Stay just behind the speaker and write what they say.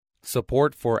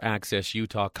Support for Access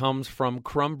Utah comes from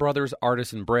Crumb Brothers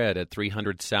Artisan Bread at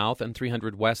 300 South and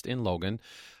 300 West in Logan.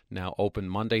 Now open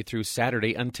Monday through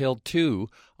Saturday until 2,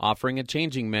 offering a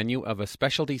changing menu of a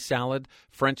specialty salad,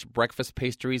 French breakfast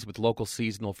pastries with local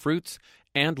seasonal fruits,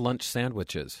 and lunch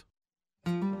sandwiches.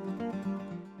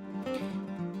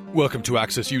 Welcome to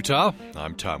Access Utah.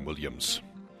 I'm Tom Williams.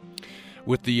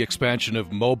 With the expansion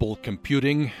of mobile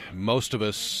computing, most of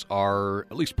us are,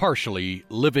 at least partially,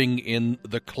 living in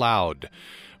the cloud,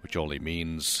 which only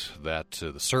means that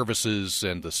the services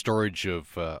and the storage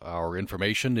of our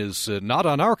information is not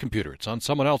on our computer. It's on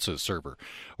someone else's server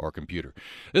or computer.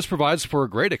 This provides for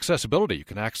great accessibility. You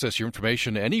can access your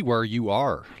information anywhere you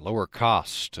are, lower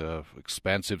cost,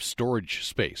 expansive storage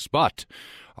space. But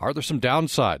are there some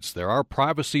downsides? There are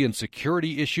privacy and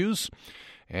security issues.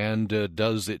 And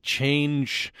does it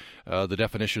change the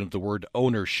definition of the word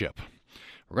ownership?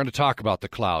 We're going to talk about the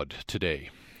cloud today,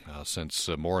 since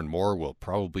more and more will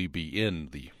probably be in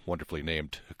the wonderfully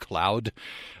named cloud.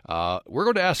 We're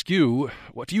going to ask you,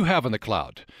 what do you have in the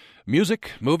cloud?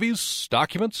 Music, movies,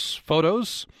 documents,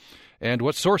 photos? And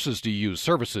what sources do you use,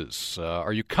 services?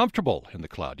 Are you comfortable in the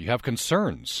cloud? Do you have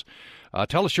concerns?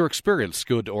 Tell us your experience,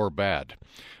 good or bad.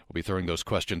 We'll be throwing those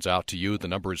questions out to you. The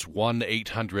number is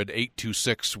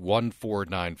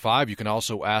 1-800-826-1495. You can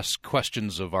also ask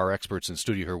questions of our experts in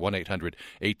studio here,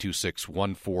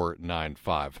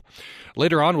 1-800-826-1495.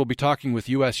 Later on, we'll be talking with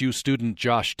USU student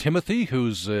Josh Timothy,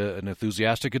 who's an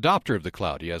enthusiastic adopter of the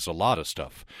cloud. He has a lot of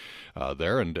stuff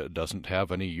there and doesn't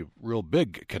have any real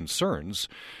big concerns.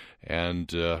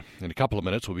 And in a couple of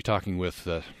minutes, we'll be talking with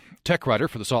tech writer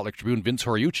for the Salt Lake Tribune, Vince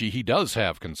Horiuchi. He does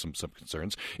have some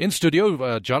concerns. In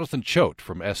studio, Jonathan Choate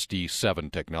from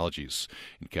SD7 Technologies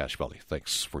in Cache Valley.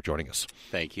 Thanks for joining us.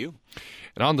 Thank you.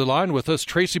 And on the line with us,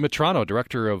 Tracy Matrano,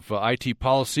 Director of IT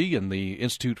Policy in the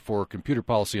Institute for Computer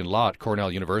Policy and Law at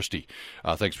Cornell University.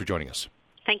 Thanks for joining us.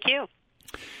 Thank you.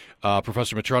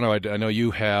 Professor Matrano, I know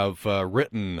you have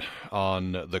written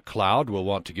on the cloud. We'll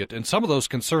want to get, and some of those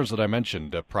concerns that I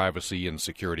mentioned, privacy and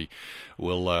security,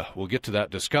 we'll get to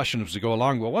that discussion as we go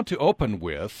along. We'll want to open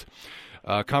with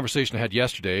a conversation I had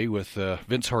yesterday with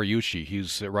Vince Horiuchi. He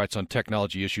writes on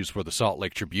technology issues for the Salt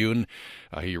Lake Tribune.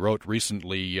 He wrote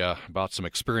recently about some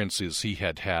experiences he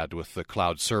had with the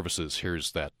cloud services.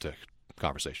 Here's that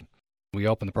conversation. We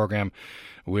open the program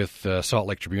with Salt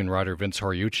Lake Tribune writer Vince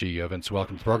Horiuchi. Vince,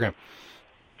 welcome to the program.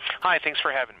 Hi, thanks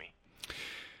for having me.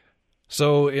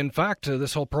 So, in fact,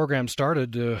 this whole program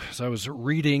started as I was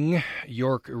reading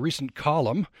your recent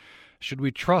column, "Should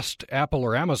We Trust Apple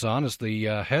or Amazon?" is the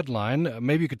headline.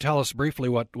 Maybe you could tell us briefly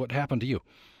what happened to you.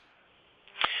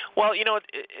 Well, you know,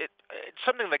 it's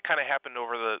something that kind of happened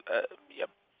over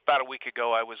about a week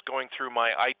ago. I was going through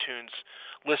my iTunes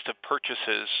list of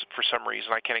purchases for some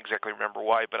reason. I can't exactly remember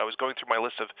why, but I was going through my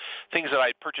list of things that I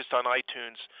had purchased on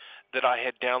iTunes that I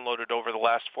had downloaded over the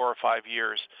last 4 or 5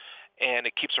 years, and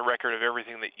it keeps a record of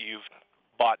everything that you've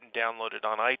bought and downloaded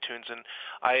on iTunes. And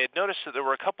I had noticed that there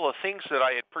were a couple of things that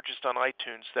I had purchased on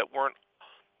iTunes that weren't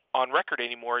on record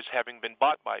anymore as having been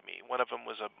bought by me. One of them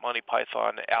was a Monty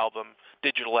Python album,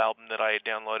 digital album that I had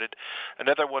downloaded.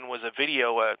 Another one was a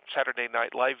video, a Saturday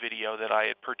Night Live video that I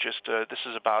had purchased. This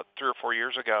is about 3 or 4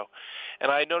 years ago.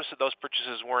 And I noticed that those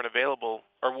purchases weren't available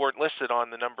or weren't listed on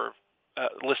the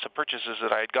list of purchases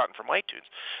that I had gotten from iTunes.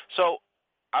 So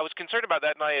I was concerned about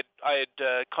that, and I had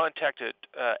contacted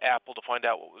Apple to find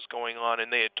out what was going on,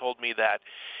 and they had told me that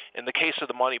in the case of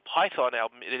the Monty Python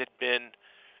album, it had been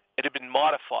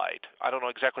modified. I don't know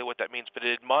exactly what that means, but it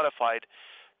had modified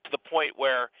to the point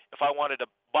where if I wanted to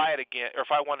buy it again, or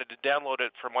if I wanted to download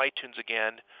it from iTunes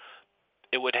again,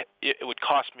 it would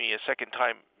cost me a second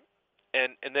time.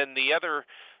 And then the other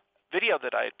video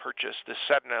that I had purchased, this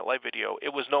Saturday Night Live video,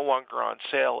 it was no longer on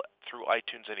sale through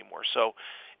iTunes anymore. So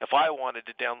if I wanted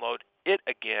to download it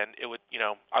again, it would,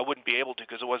 I wouldn't be able to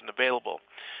because it wasn't available.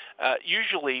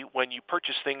 Usually, when you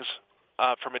purchase things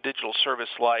from a digital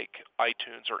service like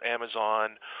iTunes or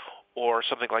Amazon or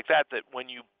something like that, that when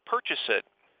you purchase it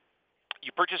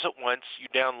once, you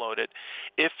download it.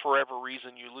 If for whatever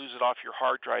reason you lose it off your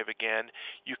hard drive again,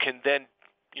 you can then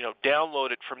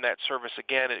download it from that service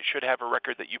again, and it should have a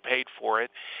record that you paid for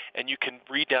it, and you can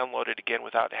re-download it again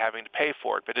without having to pay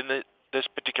for it. But in this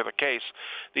particular case,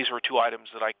 these were 2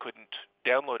 items that I couldn't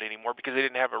download anymore because they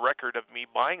didn't have a record of me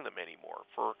buying them anymore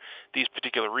for these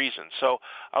particular reasons. So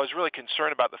I was really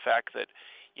concerned about the fact that,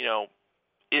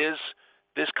 is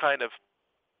this kind of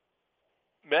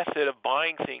method of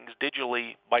buying things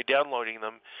digitally by downloading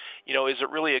them, is it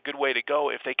really a good way to go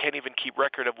if they can't even keep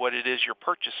record of what it is you're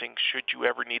purchasing should you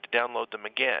ever need to download them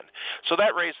again? So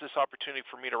that raised this opportunity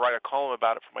for me to write a column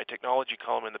about it for my technology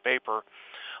column in the paper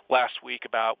last week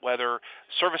about whether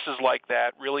services like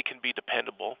that really can be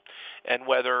dependable and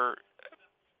whether,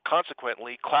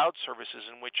 consequently, cloud services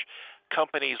in which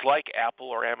companies like Apple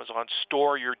or Amazon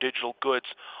store your digital goods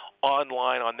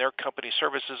online on their company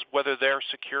services, whether they're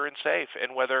secure and safe,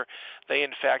 and whether they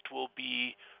in fact will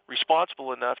be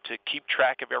responsible enough to keep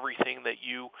track of everything that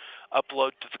you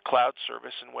upload to the cloud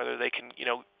service, and whether they can,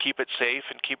 keep it safe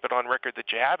and keep it on record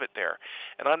that you have it there.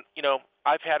 And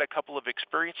I've had a couple of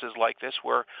experiences like this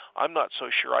where I'm not so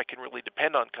sure I can really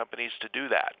depend on companies to do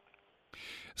that.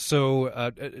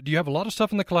 So do you have a lot of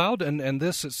stuff in the cloud? And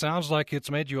this, it sounds like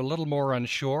it's made you a little more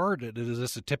unsure. Is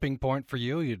this a tipping point for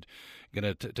you? You're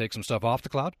going to take some stuff off the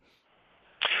cloud?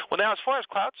 Well, now, as far as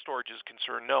cloud storage is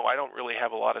concerned, no, I don't really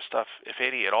have a lot of stuff, if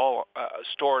any at all,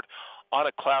 stored on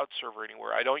a cloud server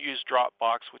anywhere. I don't use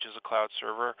Dropbox, which is a cloud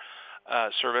server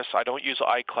service. I don't use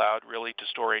iCloud really to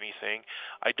store anything.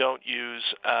 I don't use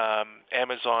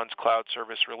Amazon's cloud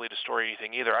service really to store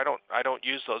anything either. I don't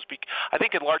use those. I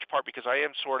think in large part because I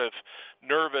am sort of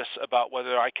nervous about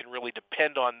whether I can really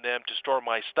depend on them to store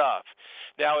my stuff.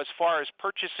 Now, as far as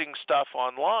purchasing stuff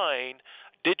online,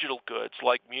 digital goods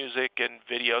like music and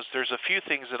videos, there's a few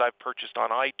things that I've purchased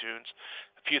on iTunes,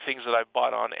 a few things that I've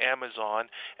bought on Amazon,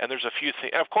 and there's a few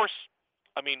things. And of course,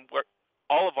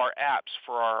 all of our apps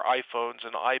for our iPhones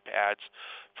and iPads,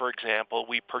 for example,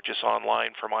 we purchase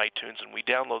online from iTunes and we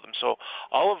download them. So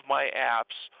all of my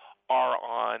apps are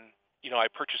on, I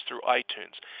purchase through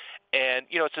iTunes. And,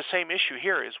 it's the same issue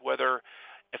here is whether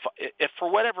if for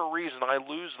whatever reason I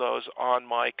lose those on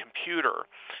my computer,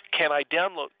 can I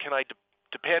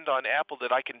depend on Apple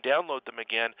that I can download them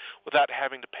again without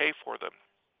having to pay for them?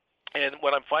 And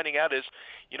what I'm finding out is,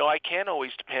 I can't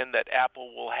always depend that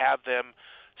Apple will have them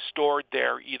stored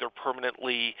there either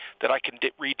permanently, that I can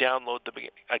re-download them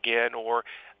again, or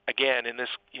again, in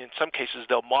some cases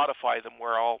they'll modify them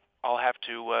where I'll have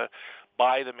to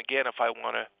buy them again if I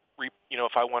want to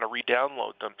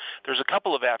re-download them. There's a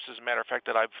couple of apps, as a matter of fact,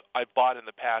 that I've bought in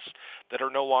the past that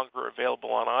are no longer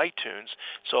available on iTunes.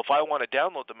 So if I want to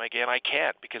download them again, I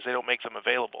can't because they don't make them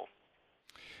available.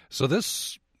 So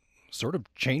this sort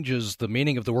of changes the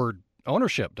meaning of the word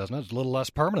ownership, doesn't it? It's a little less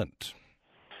permanent.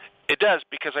 It does,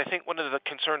 because I think one of the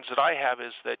concerns that I have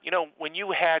is that, when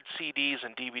you had CDs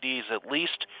and DVDs, at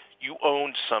least you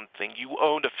owned something. You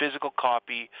owned a physical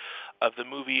copy of the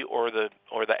movie or the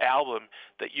album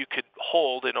that you could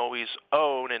hold and always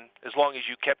own, and as long as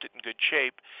you kept it in good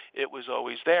shape, it was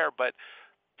always there. But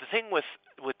the thing with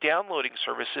downloading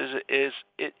services is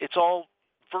it's all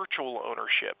virtual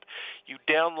ownership. You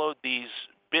download these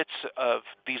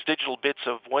digital bits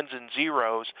of ones and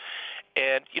zeros,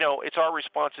 and it's our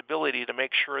responsibility to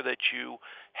make sure that you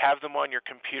have them on your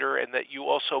computer and that you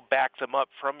also back them up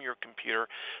from your computer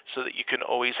so that you can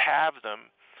always have them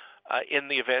in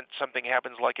the event something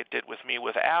happens like it did with me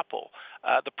with Apple.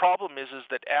 The problem is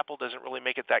that Apple doesn't really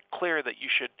make it that clear that you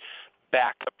should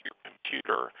back up your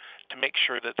computer to make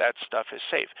sure that stuff is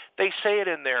safe. They say it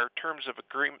in their terms of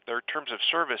agreement, their terms of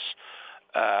service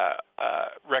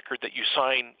record that you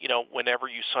sign, whenever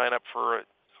you sign up for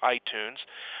iTunes,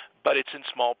 but it's in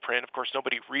small print. Of course,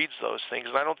 nobody reads those things,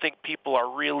 and I don't think people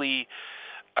are really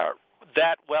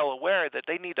that well aware that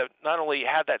they need to not only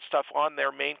have that stuff on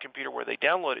their main computer where they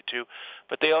download it to,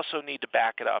 but they also need to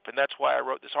back it up. And that's why I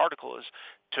wrote this article, is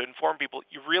to inform people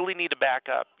you really need to back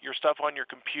up your stuff on your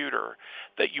computer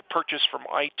that you purchase from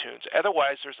iTunes.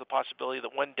 Otherwise, there's the possibility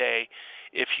that one day,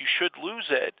 if you should lose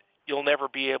it, you'll never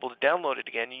be able to download it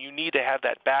again. You need to have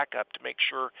that backup to make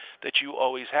sure that you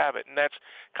always have it. And that's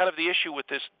kind of the issue with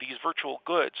these virtual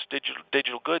goods,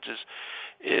 digital goods, is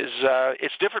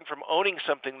it's different from owning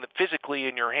something that physically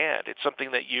in your hand. It's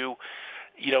something that you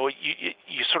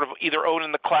sort of either own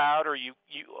in the cloud or you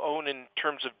own in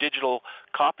terms of digital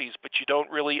copies, but you don't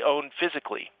really own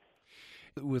physically.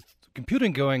 With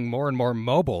computing going more and more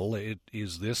mobile,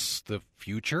 is this the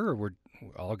future? We're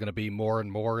all going to be more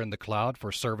and more in the cloud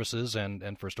for services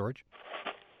and for storage?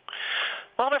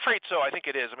 Well, I'm afraid so. I think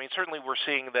it is. I mean, certainly we're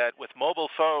seeing that with mobile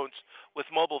phones. With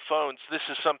mobile phones, this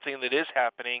is something that is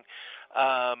happening.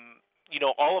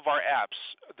 All of our apps,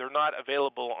 they're not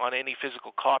available on any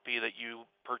physical copy that you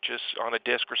purchase on a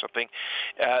disk or something.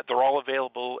 They're all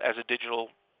available as a digital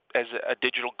a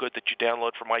digital good that you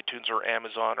download from iTunes or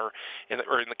Amazon, or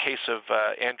in the case of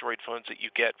Android phones that you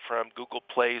get from Google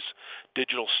Play's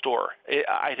digital store.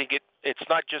 I think it's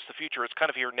not just the future; it's kind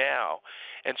of here now.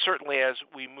 And certainly, as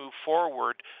we move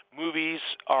forward, movies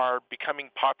are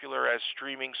becoming popular as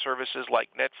streaming services like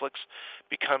Netflix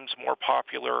becomes more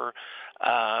popular.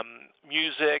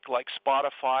 Music like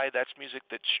Spotify, that's music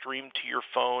that's streamed to your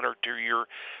phone or to your,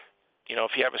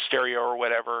 if you have a stereo or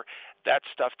whatever. That's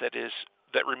stuff that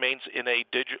remains in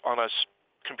on a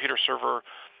computer server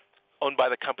owned by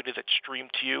the company that's streamed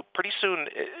to you. Pretty soon,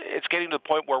 it's getting to the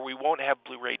point where we won't have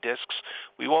Blu-ray discs,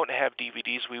 we won't have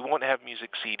DVDs, we won't have music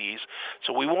CDs,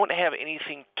 so we won't have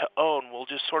anything to own. We'll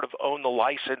just sort of own the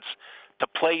license to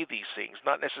play these things,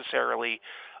 not necessarily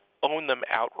own them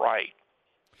outright.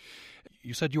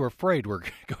 You said you were afraid we're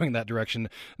going that direction.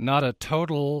 Not a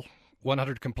total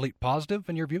 100 complete positive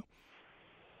in your view?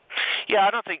 Yeah,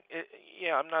 I don't think.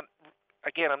 I'm not.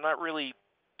 Again, I'm not really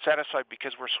satisfied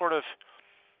because we're sort of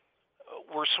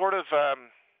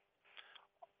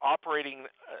operating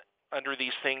under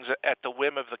these things at the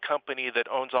whim of the company that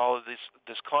owns all of this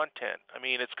content. I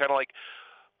mean, it's kind of like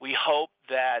we hope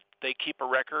that they keep a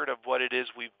record of what it is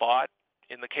we've bought.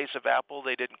 In the case of Apple,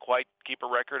 they didn't quite keep a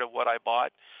record of what I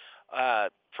bought.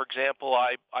 For example,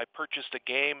 I purchased a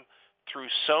game through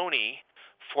Sony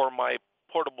for my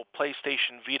portable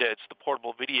PlayStation Vita. It's the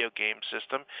portable video game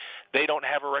system. They don't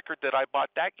have a record that I bought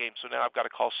that game, so now I've got to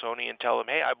call Sony and tell them,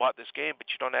 hey, I bought this game,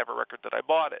 but you don't have a record that I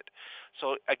bought it.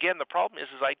 So again, the problem is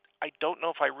I don't know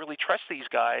if I really trust these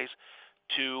guys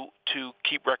to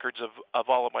keep records of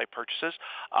all of my purchases.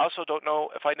 I also don't know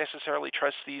if I necessarily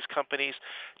trust these companies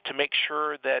to make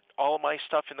sure that all of my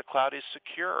stuff in the cloud is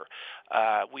secure.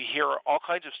 We hear all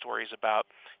kinds of stories about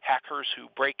hackers who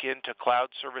break into cloud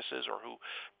services or who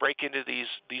break into these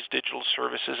digital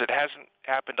services. It hasn't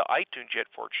happened to iTunes yet,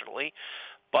 fortunately,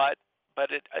 but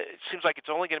it seems like it's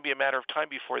only going to be a matter of time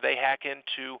before they hack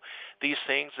into these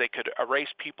things. They could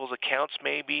erase people's accounts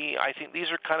maybe. I think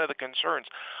these are kind of the concerns.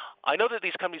 I know that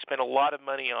these companies spend a lot of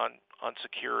money on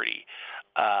security.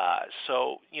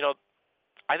 So,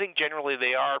 I think generally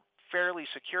they are fairly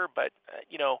secure, but,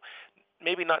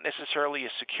 maybe not necessarily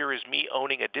as secure as me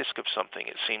owning a disk of something,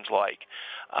 it seems like.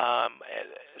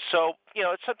 So,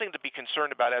 it's something to be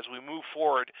concerned about as we move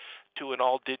forward to an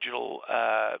all-digital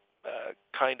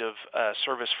kind of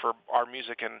service for our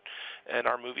music and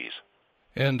our movies.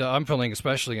 And I'm feeling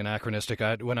especially anachronistic.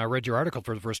 When I read your article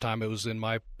for the first time, it was in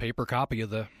my paper copy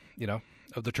of the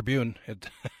Tribune.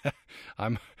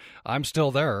 I'm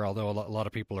still there, although a lot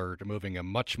of people are moving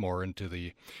much more into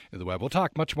the web. We'll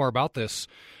talk much more about this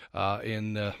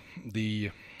in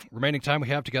the remaining time we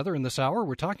have together in this hour.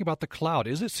 We're talking about the cloud.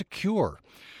 Is it secure?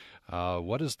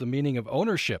 What is the meaning of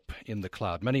ownership in the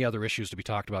cloud? Many other issues to be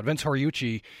talked about. Vince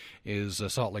Horiuchi is a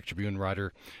Salt Lake Tribune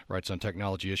writer, writes on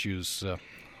technology issues.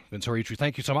 Vince Horiuchi,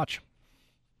 thank you so much.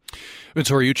 Vince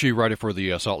Horiuchi, writer for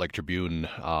the Salt Lake Tribune,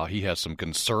 he has some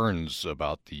concerns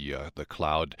about the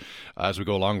cloud. As we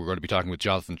go along, we're going to be talking with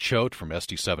Jonathan Choate from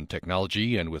SD7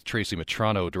 Technology and with Tracy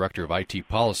Metrano, Director of IT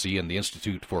Policy and the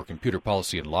Institute for Computer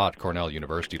Policy and Law at Cornell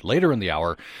University. Later in the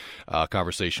hour,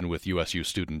 conversation with USU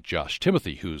student Josh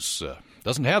Timothy, who's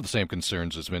doesn't have the same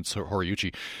concerns as Vince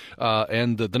Horiuchi.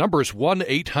 And the number is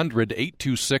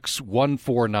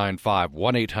 1-800-826-1495,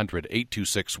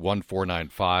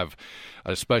 1-800-826-1495.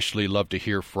 I'd especially love to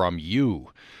hear from you.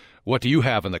 What do you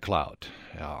have in the cloud?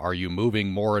 Are you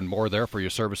moving more and more there for your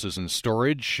services and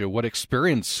storage? What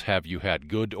experience have you had,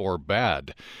 good or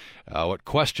bad? What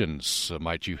questions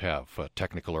might you have,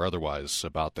 technical or otherwise,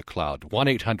 about the cloud?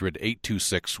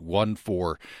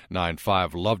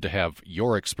 1-800-826-1495. Love to have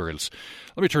your experience.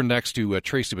 Let me turn next to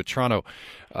Tracy Metrano.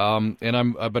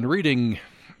 And I've been reading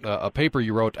a paper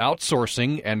you wrote,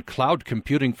 Outsourcing and Cloud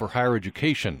Computing for Higher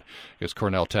Education. I guess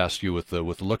Cornell tasked you with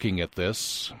looking at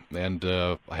this, and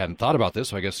I hadn't thought about this.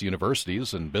 So I guess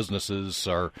universities and businesses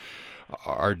are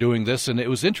doing this, and it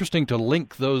was interesting to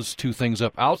link those two things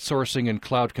up, outsourcing and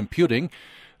cloud computing.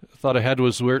 The thought I had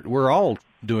was we're all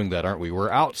doing that, aren't we? We're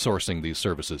outsourcing these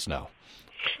services now.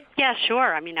 Yeah,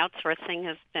 sure. I mean, outsourcing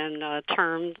has been a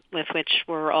term with which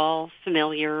we're all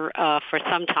familiar for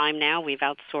some time now. We've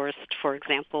outsourced, for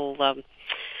example,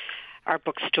 our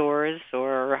bookstores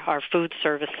or our food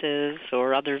services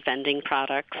or other vending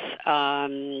products,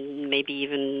 maybe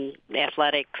even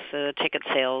athletics, ticket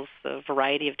sales, a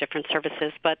variety of different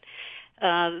services. But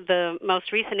the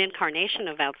most recent incarnation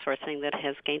of outsourcing that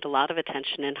has gained a lot of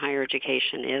attention in higher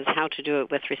education is how to do it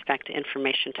with respect to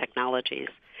information technologies.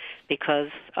 because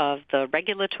of the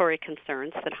regulatory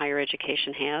concerns that higher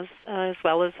education has, as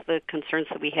well as the concerns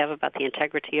that we have about the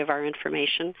integrity of our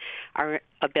information, our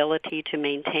ability to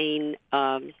maintain,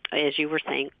 as you were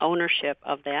saying, ownership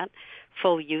of that,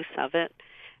 full use of it,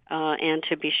 and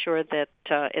to be sure that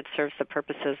it serves the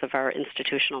purposes of our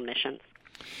institutional missions.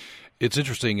 It's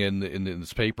interesting in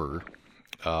this paper,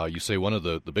 you say one of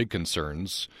the big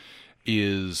concerns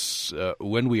is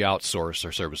when we outsource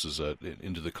our services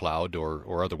into the cloud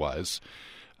or otherwise,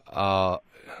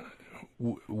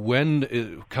 when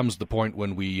it comes the point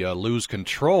when we lose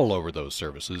control over those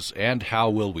services, and how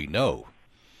will we know?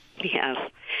 Yes.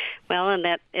 Well, and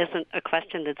that isn't a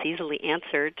question that's easily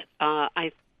answered.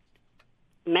 I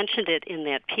mentioned it in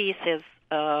that piece as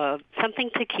something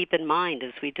to keep in mind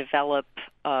as we develop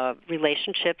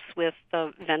relationships with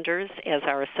vendors, as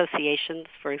our associations,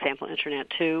 for example,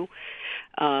 Internet2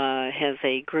 has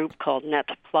a group called Net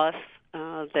Plus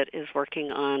that is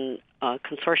working on a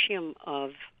consortium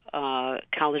of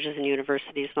colleges and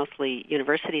universities, mostly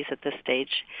universities at this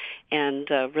stage, and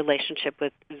relationship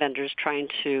with vendors trying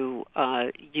to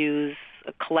use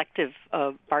a collective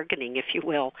bargaining, if you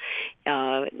will,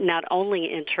 not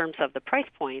only in terms of the price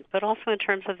point, but also in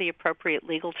terms of the appropriate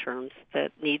legal terms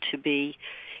that need to be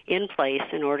in place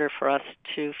in order for us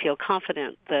to feel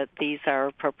confident that these are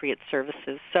appropriate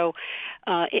services. So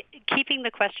keeping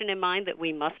the question in mind that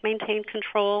we must maintain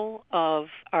control of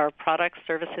our products,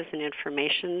 services, and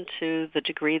information to the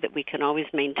degree that we can always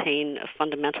maintain a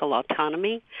fundamental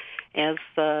autonomy as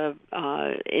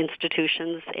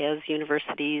institutions, as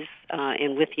universities,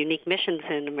 and with unique missions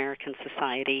in American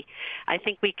society, I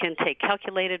think we can take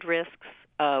calculated risks.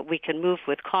 We can move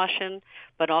with caution,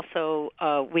 but also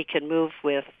we can move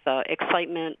with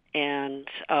excitement and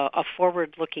a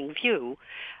forward-looking view.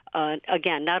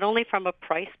 Again, not only from a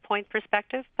price point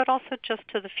perspective, but also just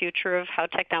to the future of how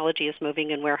technology is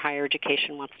moving and where higher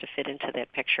education wants to fit into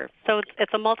that picture. So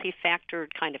it's a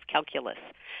multi-factored kind of calculus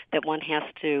that one has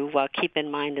to keep in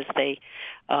mind as they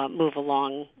move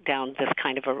along down this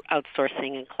kind of a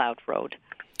outsourcing and cloud road.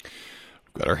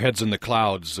 Got our heads in the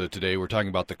clouds today. We're talking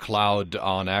about the cloud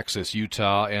on Access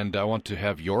Utah, and I want to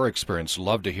have your experience.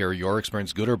 Love to hear your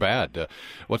experience, good or bad.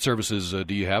 What services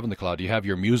do you have in the cloud? Do you have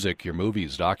your music, your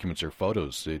movies, documents, or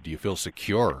photos? Do you feel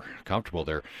secure, comfortable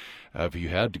there? Have you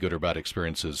had good or bad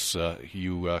experiences?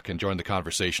 You can join the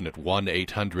conversation at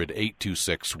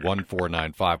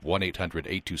 1-800-826-1495,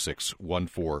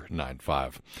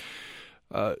 1-800-826-1495.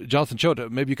 Jonathan Choate,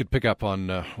 maybe you could pick up on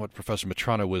what Professor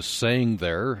Matrana was saying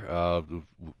there.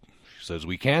 She says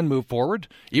we can move forward,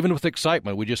 even with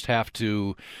excitement. We just have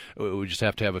to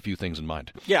have a few things in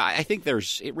mind. Yeah, I think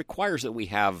it requires that we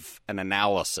have an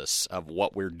analysis of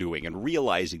what we're doing and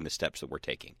realizing the steps that we're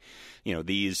taking.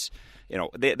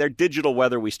 They're digital,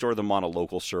 whether we store them on a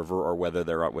local server or whether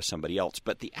they're out with somebody else.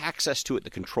 But the access to it, the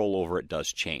control over it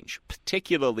does change,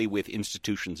 particularly with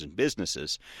institutions and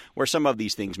businesses where some of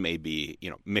these things may be,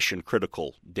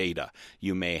 mission-critical data.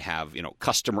 You may have,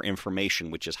 customer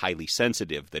information, which is highly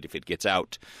sensitive, that if it gets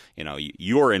out,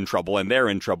 you're in trouble and they're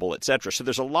in trouble, et cetera. So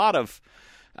there's a lot of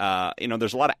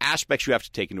there's a lot of aspects you have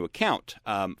to take into account.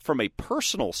 From a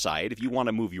personal side, if you want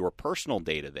to move your personal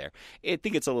data there, I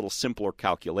think it's a little simpler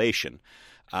calculation.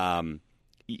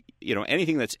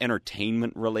 Anything that's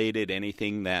entertainment related,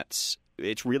 anything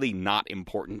it's really not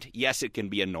important. Yes, it can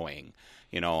be annoying.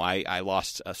 I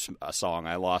lost a song.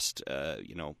 I lost,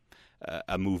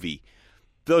 a movie.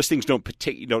 Those things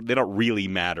they don't really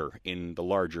matter in the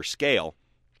larger scale.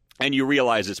 And you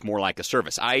realize it's more like a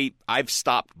service. I've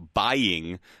stopped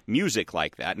buying music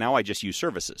like that. Now I just use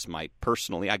services.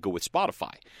 Personally, I go with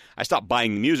Spotify. I stopped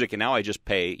buying music, and now I just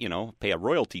pay a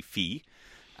royalty fee,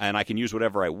 and I can use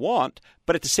whatever I want.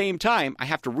 But at the same time, I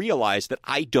have to realize that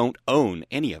I don't own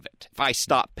any of it. If I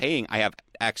stop paying, I have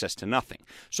access to nothing.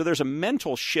 So there's a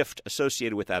mental shift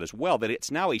associated with that as well, that it's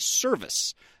now a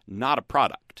service, not a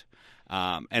product.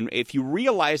 And if you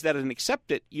realize that and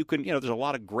accept it, you can, there's a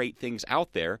lot of great things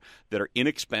out there that are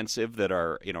inexpensive, that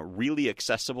are, really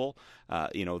accessible.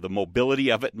 The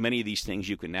mobility of it, many of these things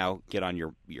you can now get on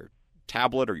your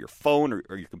tablet or your phone or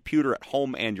your computer at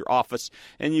home and your office,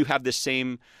 and you have this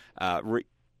same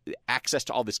access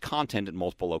to all this content in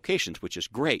multiple locations, which is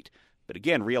great. But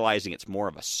again, realizing it's more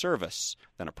of a service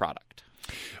than a product.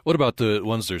 What about the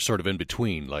ones that are sort of in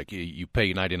between? Like you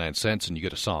pay 99 cents and you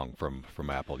get a song from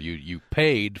Apple. You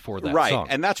paid for that song. Right,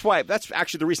 and that's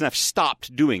actually the reason I've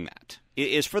stopped doing that.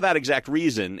 Is for that exact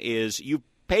reason, is you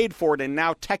paid for it and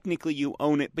now technically you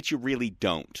own it, but you really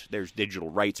don't. There's digital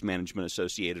rights management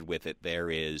associated with it.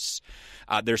 There's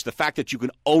the fact that you can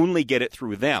only get it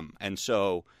through them. And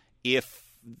so if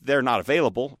they're not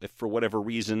available, if for whatever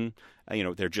reason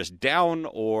they're just down,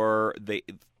 or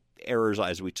errors,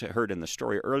 as we heard in the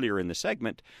story earlier in the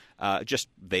segment, just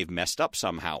they've messed up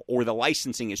somehow, or the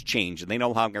licensing has changed and they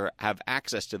no longer have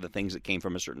access to the things that came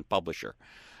from a certain publisher,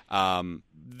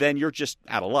 then you're just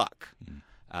out of luck.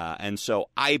 And so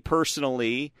I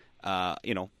personally, I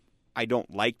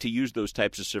don't like to use those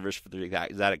types of service for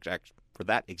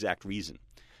that exact reason.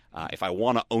 If I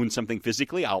want to own something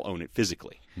physically, I'll own it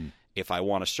physically. If I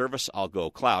want a service, I'll go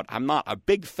cloud. I'm not a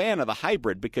big fan of the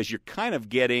hybrid because you're kind of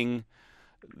getting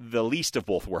the least of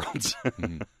both worlds.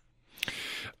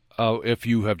 If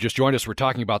you have just joined us, we're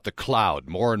talking about the cloud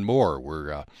more and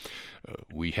more.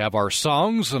 We have our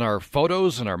songs and our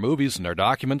photos and our movies and our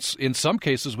documents. In some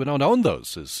cases, we don't own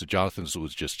those, as Jonathan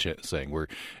was just saying.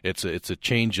 It's a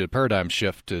change, a paradigm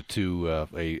shift to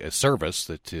a service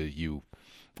that you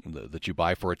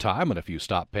buy for a time, and if you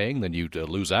stop paying, then you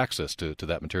lose access to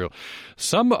that material.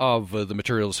 Some of the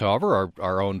materials, however, are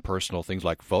our own personal things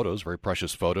like photos, very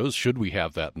precious photos. Should we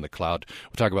have that in the cloud?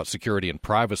 We'll talk about security and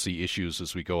privacy issues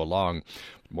as we go along.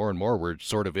 More and more, we're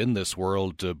sort of in this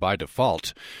world by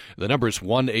default. The number is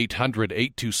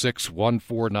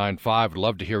 1-800-826-1495. I'd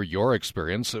love to hear your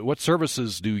experience. What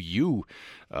services do you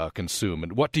consume,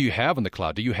 and what do you have in the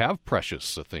cloud? Do you have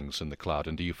precious things in the cloud,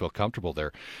 and do you feel comfortable there?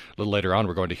 A little later on,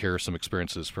 we're going to hear some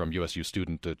experiences from USU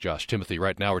student Josh Timothy.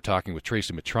 Right now, we're talking with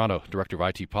Tracy Mitrano, Director of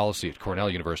IT Policy at Cornell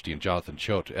University, and Jonathan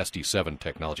Choate, SD7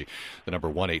 Technology. The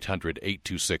number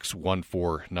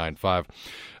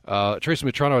 1-800-826-1495. Tracy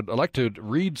Mitrano, I'd like to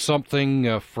read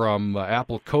something from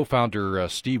Apple co-founder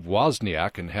Steve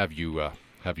Wozniak and have you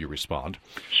respond.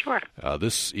 Sure.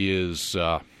 This is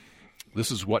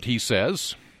what he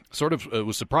says. Sort of it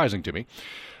was surprising to me.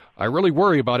 I really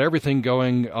worry about everything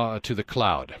going to the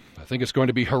cloud. I think it's going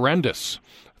to be horrendous.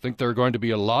 I think there are going to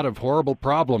be a lot of horrible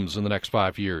problems in the next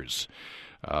 5 years.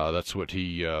 That's what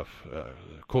he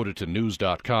quoted to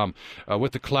news.com.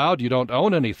 With the cloud, you don't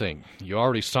own anything. You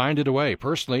already signed it away.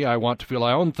 Personally, I want to feel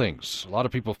I own things. A lot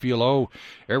of people feel,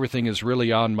 everything is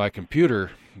really on my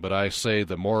computer. But I say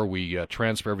the more we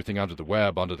transfer everything onto the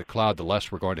web, onto the cloud, the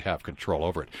less we're going to have control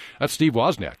over it. That's Steve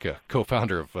Wozniak,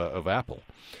 co-founder of Apple.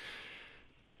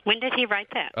 When did he write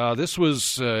that? This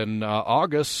was in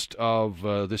August of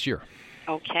this year.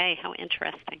 Okay, how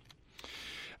interesting.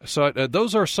 So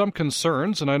those are some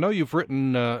concerns, and I know you've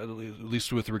written, at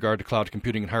least with regard to cloud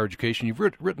computing and higher education, you've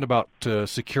written about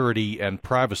security and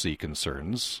privacy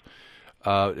concerns.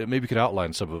 Maybe you could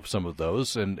outline some of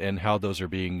those and how those are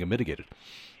being mitigated.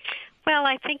 Well,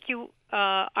 I think you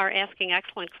are asking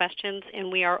excellent questions,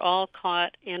 and we are all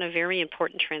caught in a very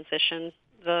important transition.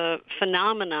 The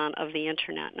phenomenon of the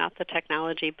Internet, not the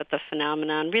technology, but the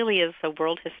phenomenon, really is a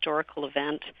world historical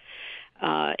event.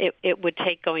 It would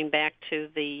take going back to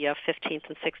the 15th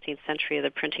and 16th century of the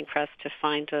printing press to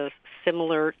find a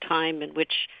similar time in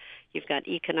which you've got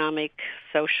economic,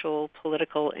 social,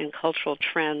 political, and cultural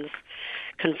trends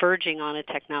converging on a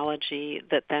technology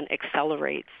that then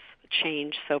accelerates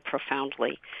change so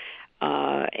profoundly.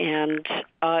 And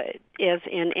as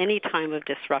in any time of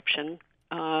disruption,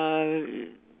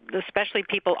 especially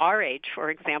people our age, for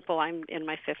example, I'm in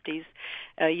my 50s,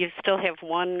 you still have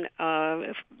one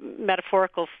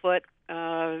metaphorical foot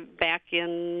back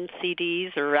in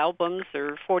CDs or albums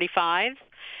or 45s, if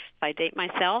I date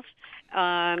myself.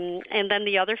 And then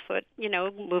the other foot,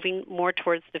 moving more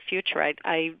towards the future.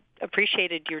 I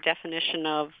appreciated your definition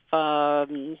of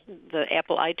the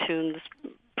Apple iTunes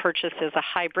purchase as a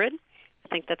hybrid. I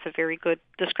think that's a very good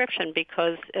description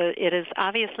because it is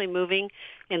obviously moving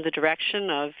in the direction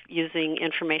of using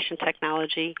information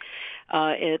technology.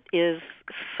 It is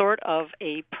sort of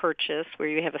a purchase where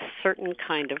you have a certain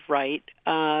kind of right,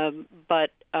 but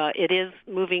it is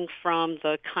moving from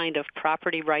the kind of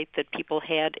property right that people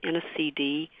had in a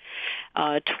CD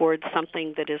towards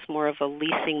something that is more of a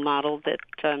leasing model that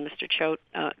Mr. Choate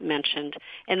mentioned.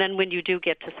 And then when you do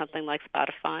get to something like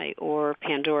Spotify or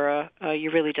Pandora,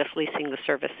 you're really just leasing the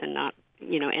service and not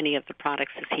any of the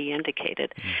products as he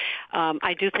indicated.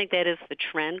 I do think that is the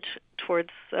trend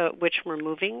towards which we're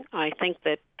moving. I think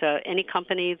that any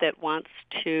company that wants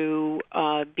to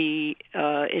be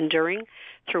enduring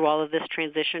through all of this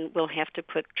transition will have to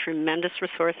put tremendous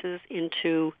resources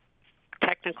into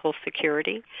technical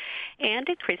security, and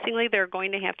increasingly they're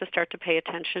going to have to start to pay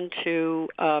attention to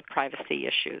privacy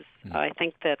issues. I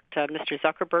think that Mr.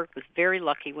 Zuckerberg was very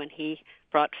lucky when he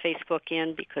brought Facebook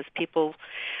in because people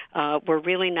were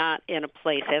really not in a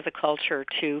place as a culture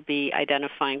to be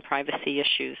identifying privacy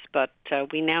issues. But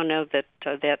we now know that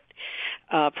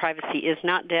privacy is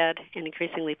not dead, and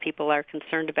increasingly people are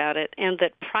concerned about it, and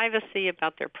that privacy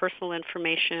about their personal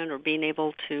information or being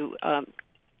able to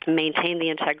maintain the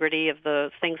integrity of the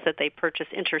things that they purchase,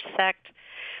 intersect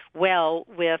well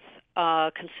with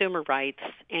consumer rights,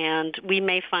 and we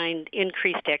may find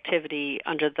increased activity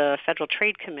under the Federal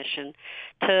Trade Commission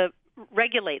to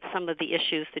regulate some of the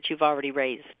issues that you've already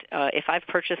raised. If I've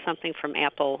purchased something from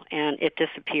Apple and it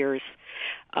disappears,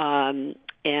 and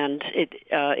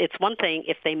it's one thing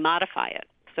if they modify it.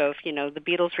 So if, the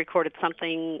Beatles recorded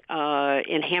something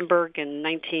in Hamburg in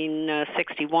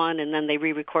 1961 and then they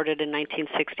re-recorded in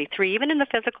 1963, even in the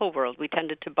physical world, we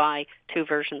tended to buy two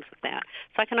versions of that.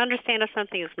 So I can understand if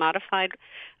something is modified,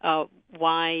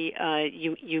 why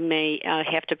you may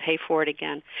have to pay for it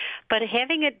again. But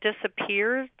having it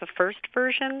disappear, the first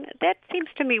version, that seems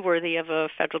to me worthy of a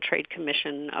Federal Trade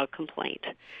Commission complaint.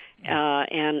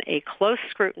 And a close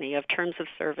scrutiny of terms of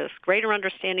service, greater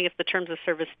understanding if the terms of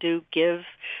service do give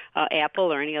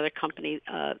Apple or any other company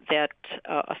that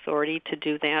authority to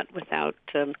do that without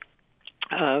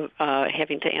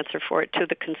having to answer for it to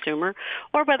the consumer,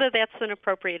 or whether that's an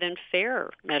appropriate and fair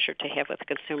measure to have with the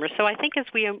consumer. So I think as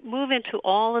we move into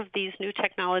all of these new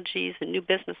technologies and new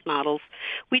business models,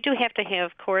 we do have to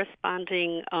have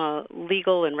corresponding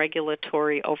legal and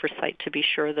regulatory oversight to be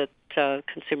sure that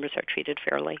consumers are treated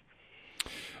fairly.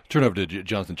 Turn over to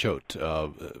Jonathan Choate.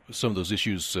 Some of those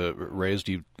issues raised,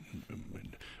 what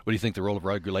do you think the role of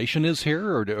regulation is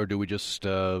here, or do we just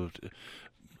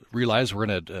realize we're in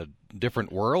a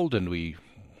different world and we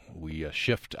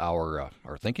shift our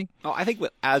thinking? Oh, I think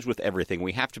as with everything,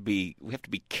 we have to be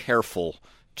careful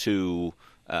to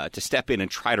step in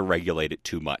and try to regulate it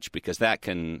too much, because that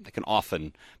can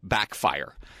often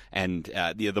backfire. And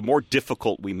the more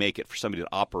difficult we make it for somebody to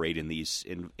operate in these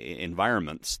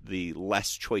environments, the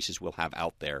less choices we'll have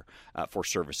out there for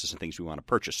services and things we want to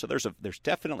purchase. So there's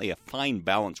definitely a fine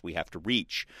balance we have to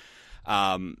reach.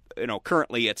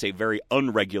 Currently it's a very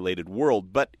unregulated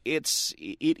world, but it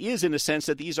is in a sense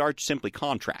that these are simply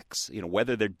contracts.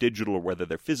 Whether they're digital or whether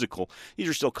they're physical, these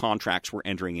are still contracts we're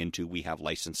entering into. We have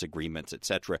license agreements,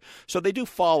 etc. So they do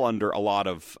fall under a lot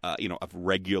of of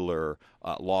regular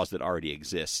laws that already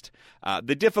exist.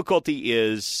 The difficulty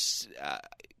is,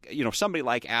 somebody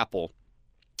like Apple.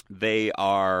 They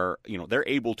are, they're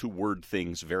able to word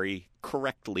things very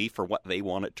correctly for what they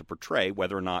want it to portray,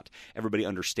 whether or not everybody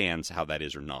understands how that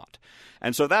is or not.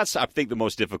 And so that's, I think, the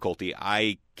most difficulty.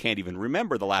 I can't even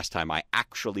remember the last time I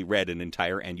actually read an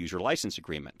entire end-user license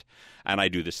agreement, and I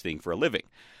do this thing for a living.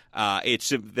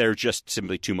 There's just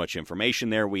simply too much information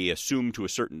there. We assume to a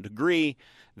certain degree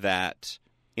that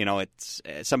it's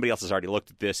somebody else has already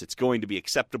looked at this. It's going to be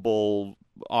acceptable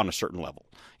on a certain level.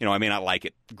 I may not like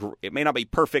it. It may not be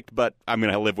perfect, but I'm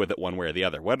going to live with it one way or the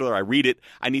other. Whether I read it,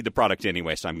 I need the product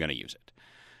anyway, so I'm going to use it.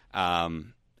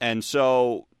 And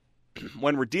so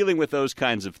when we're dealing with those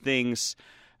kinds of things,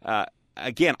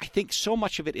 again, I think so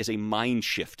much of it is a mind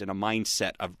shift and a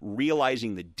mindset of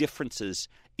realizing the differences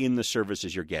in the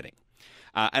services you're getting.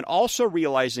 And also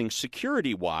realizing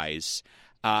security-wise,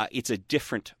 it's a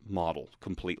different model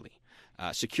completely.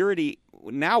 Security,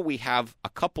 now we have a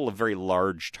couple of very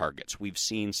large targets. We've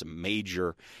seen some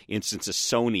major instances.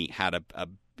 Sony had a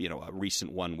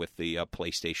recent one with the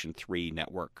PlayStation 3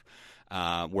 network,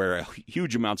 where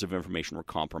huge amounts of information were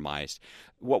compromised.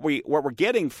 What we're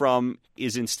getting from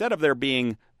is, instead of there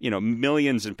being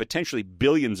millions and potentially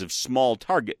billions of small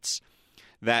targets,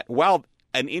 that while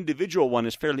an individual one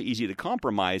is fairly easy to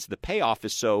compromise, the payoff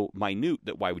is so minute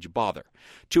that why would you bother?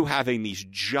 To having these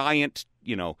giant,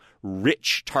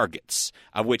 rich targets,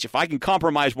 of which if I can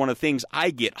compromise one of the things, I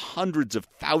get hundreds of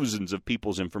thousands of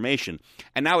people's information,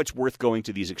 and now it's worth going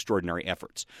to these extraordinary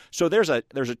efforts. So there's a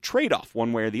trade-off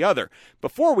one way or the other.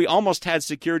 Before, we almost had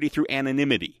security through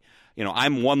anonymity.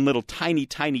 I'm one little tiny,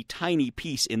 tiny, tiny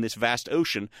piece in this vast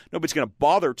ocean. Nobody's going to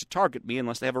bother to target me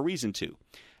unless they have a reason to.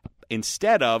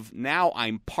 Instead of, now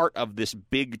I'm part of this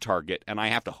big target, and I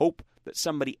have to hope that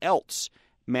somebody else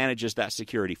manages that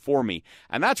security for me.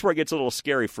 And that's where it gets a little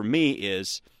scary for me,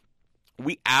 is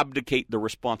we abdicate the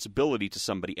responsibility to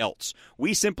somebody else.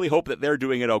 We simply hope that they're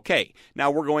doing it okay. Now,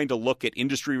 we're going to look at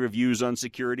industry reviews on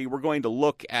security. We're going to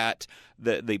look at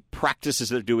the practices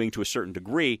they're doing to a certain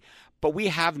degree, but we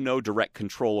have no direct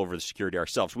control over the security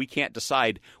ourselves. We can't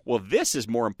decide, well, this is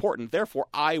more important, therefore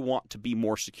I want to be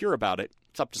more secure about it.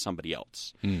 It's up to somebody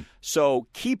else. So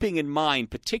keeping in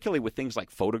mind, particularly with things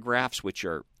like photographs, which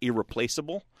are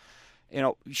irreplaceable,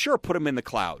 sure, put them in the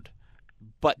cloud,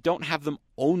 but don't have them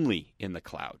only in the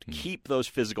cloud. Keep those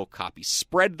physical copies.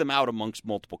 Spread them out amongst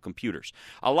multiple computers.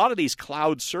 A lot of these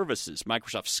cloud services,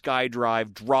 Microsoft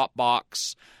SkyDrive,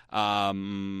 Dropbox,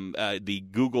 the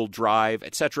Google Drive,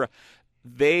 etc.,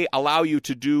 they allow you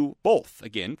to do both.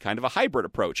 Again, kind of a hybrid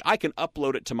approach. I can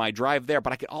upload it to my drive there,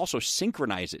 but I can also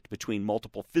synchronize it between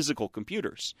multiple physical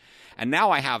computers. And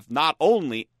now I have not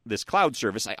only this cloud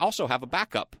service, I also have a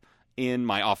backup in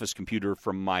my office computer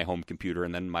from my home computer,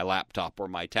 and then my laptop or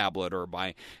my tablet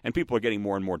and people are getting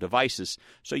more and more devices.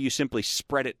 So you simply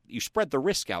spread the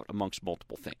risk out amongst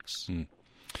multiple things.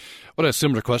 What a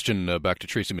similar question back to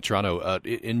Tracy Mitrano.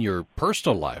 In your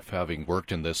personal life, having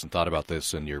worked in this and thought about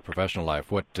this in your professional life,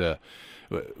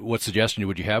 what suggestion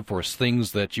would you have for us?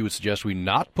 Things that you would suggest we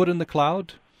not put in the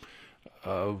cloud,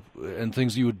 and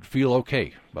things you would feel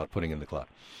okay about putting in the cloud?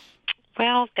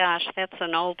 Well, gosh, that's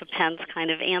an all depends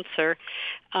kind of answer.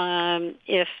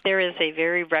 If there is a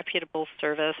very reputable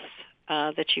service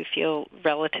that you feel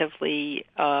relatively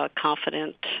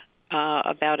confident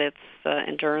about its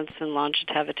endurance and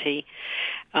longevity,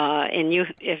 and you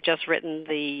have just written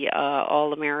the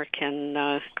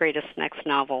All-American Greatest Next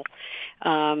novel,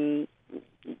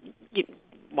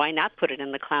 why not put it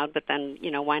in the cloud? But then,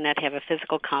 why not have a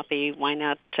physical copy? Why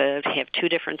not have two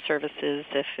different services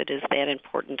if it is that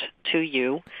important to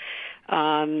you?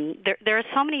 There are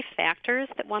so many factors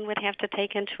that one would have to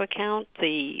take into account: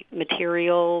 the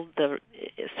material, the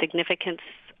significance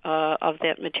of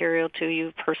that material to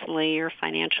you personally or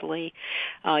financially,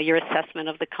 your assessment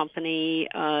of the company,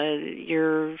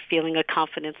 your feeling of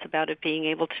confidence about it being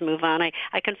able to move on. I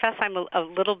confess I'm a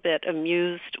little bit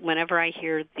amused whenever I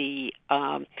hear the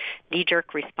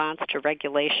knee-jerk response to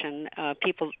regulation.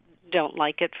 People don't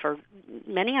like it for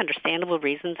many understandable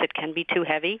reasons. It can be too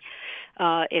heavy.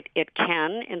 It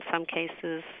can, in some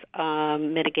cases,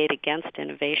 mitigate against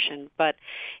innovation. But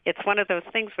it's one of those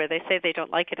things where they say they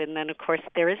don't like it, and then, of course,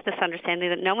 there is this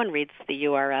understanding that no one reads the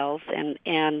URLs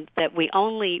and that we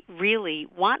only really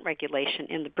want regulation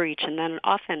in the breach, and then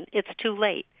often it's too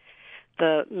late.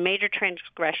 The major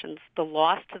transgressions, the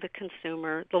loss to the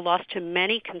consumer, the loss to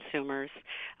many consumers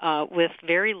with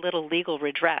very little legal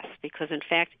redress, because, in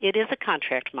fact, it is a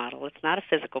contract model. It's not a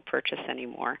physical purchase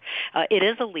anymore. It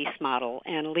is a lease model,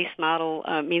 and a lease model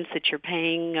means that you're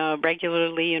paying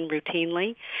regularly and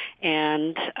routinely,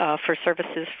 and for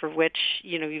services for which,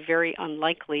 you very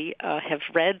unlikely have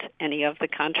read any of the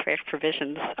contract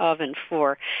provisions of and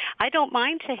for. I don't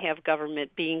mind to have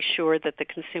government being sure that the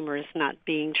consumer is not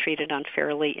being treated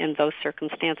unfairly in those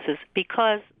circumstances,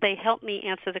 because they help me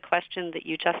answer the question that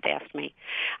you just asked me.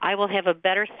 I will have a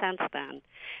better sense then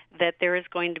that there is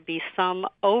going to be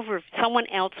someone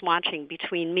else watching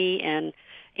between me and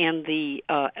the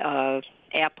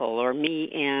Apple, or me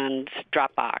and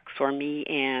Dropbox, or me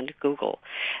and Google.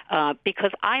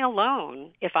 Because I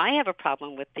alone, if I have a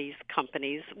problem with these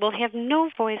companies, will have no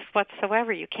voice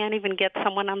whatsoever. You can't even get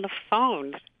someone on the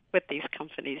phone with these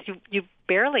companies. You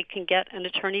barely can get an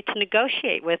attorney to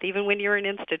negotiate with, even when you're an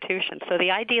institution. So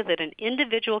the idea that an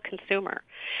individual consumer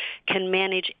can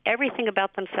manage everything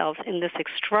about themselves in this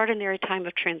extraordinary time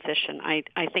of transition, I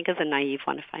think is a naive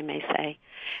one, if I may say.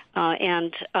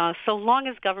 And so long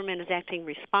as government is acting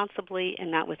responsibly and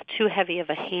not with too heavy of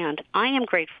a hand, I am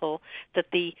grateful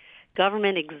that the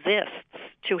government exists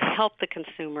to help the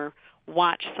consumer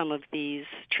watch some of these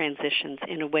transitions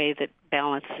in a way that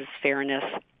balances fairness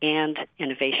and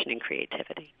innovation and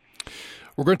creativity.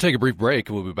 We're going to take a brief break.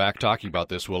 We'll be back talking about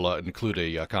this. We'll include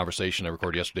a conversation I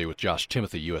recorded yesterday with Josh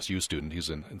Timothy, USU student. He's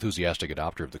an enthusiastic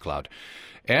adopter of the cloud.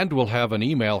 And we'll have an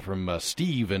email from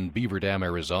Steve in Beaver Dam,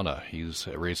 Arizona. He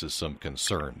raises some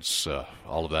concerns.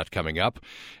 All of that coming up.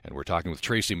 And we're talking with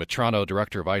Tracy Mitrano,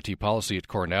 Director of IT Policy at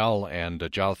Cornell, and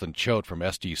Jonathan Choate from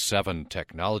SD7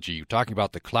 Technology. Talking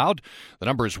about the cloud. The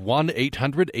number is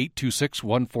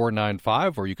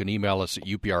 1-800-826-1495, or you can email us at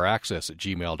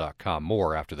upraccess@gmail.com.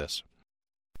 More after this.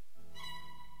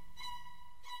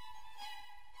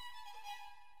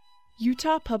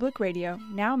 Utah Public Radio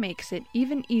now makes it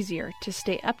even easier to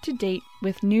stay up to date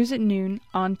with News at Noon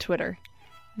on Twitter.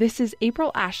 This is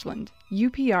April Ashland,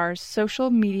 UPR's social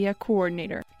media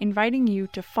coordinator, inviting you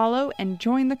to follow and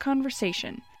join the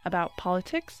conversation about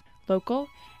politics, local,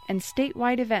 and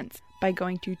statewide events by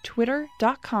going to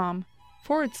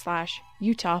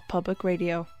twitter.com/Utah Public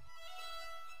Radio.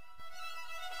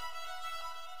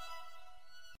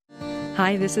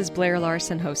 Hi, this is Blair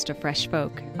Larson, host of Fresh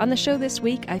Folk. On the show this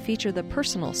week, I feature the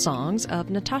personal songs of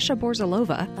Natasha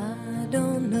Borzalova. I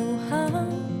don't know how.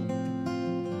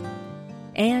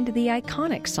 And the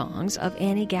iconic songs of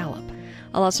Annie Gallup.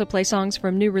 I'll also play songs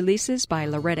from new releases by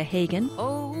Loretta Hagen,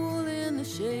 Hole in the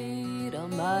shade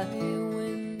on my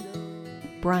window,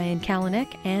 Brian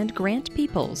Kalanick, and Grant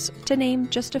Peoples, to name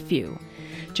just a few.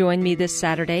 Join me this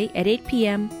Saturday at 8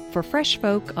 p.m. for Fresh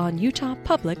Folk on Utah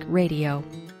Public Radio.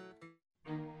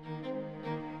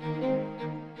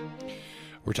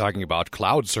 We're talking about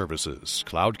cloud services,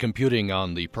 cloud computing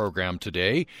on the program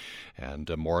today,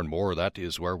 and more that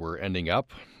is where we're ending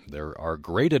up. There are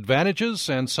great advantages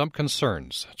and some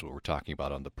concerns. That's what we're talking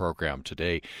about on the program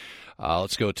today.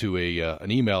 Let's go to an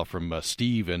email from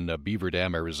Steve in Beaver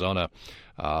Dam, Arizona.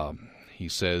 He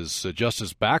says, just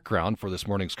as background for this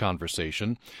morning's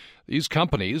conversation, these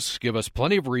companies give us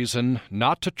plenty of reason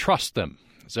not to trust them.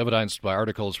 It's evidenced by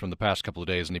articles from the past couple of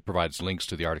days, and he provides links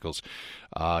to the articles.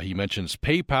 He mentions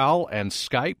PayPal and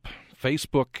Skype,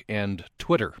 Facebook, and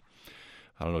Twitter.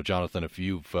 I don't know, Jonathan, if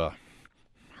you've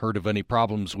heard of any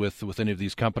problems with any of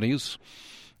these companies.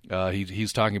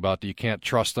 He's talking about you can't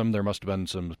trust them. There must have been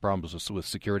some problems with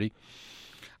security.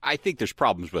 I think there's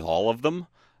problems with all of them,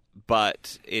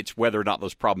 but it's whether or not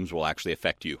those problems will actually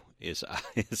affect you is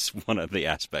one of the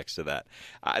aspects of that.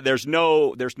 There's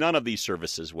none of these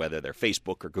services, whether they're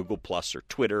Facebook or Google Plus or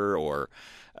Twitter or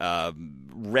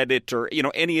Reddit or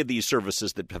any of these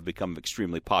services that have become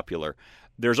extremely popular.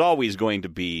 There's always going to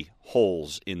be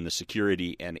holes in the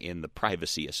security and in the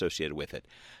privacy associated with it.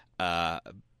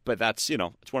 But that's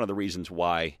it's one of the reasons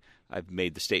why I've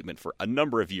made the statement for a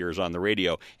number of years on the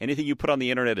radio. Anything you put on the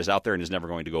internet is out there and is never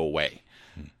going to go away.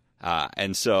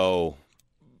 And so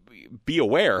be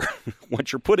aware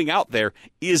what you're putting out there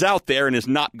is out there and is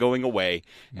not going away,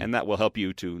 and that will help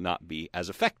you to not be as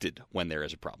affected when there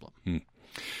is a problem.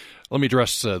 Let me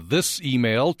address this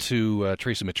email to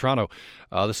Tracy Mitrano.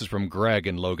 This is from Greg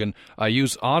in Logan. I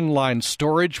use online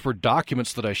storage for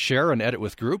documents that I share and edit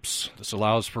with groups. This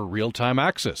allows for real-time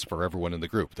access for everyone in the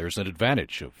group. There's an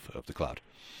advantage of the cloud.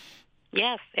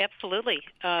 Yes, absolutely.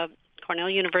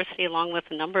 Cornell University, along with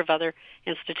a number of other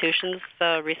institutions,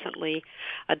 recently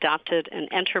adopted an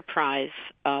enterprise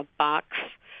box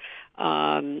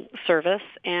service,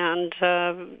 and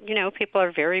people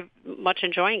are very much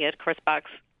enjoying it. Of course, Box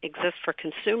exists for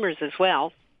consumers as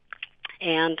well,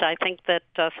 and I think that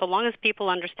so long as people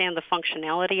understand the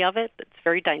functionality of it, it's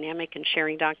very dynamic in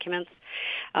sharing documents,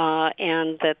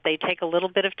 and that they take a little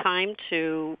bit of time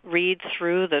to read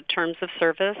through the terms of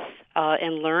service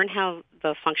and learn how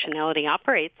the functionality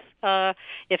operates.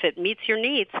 If it meets your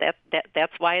needs,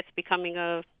 that's why it's becoming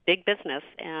a big business,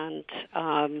 and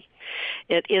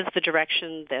it is the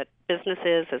direction that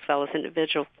businesses as well as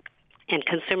individuals and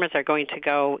consumers are going to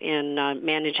go in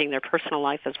managing their personal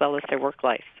life as well as their work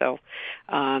life. So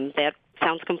that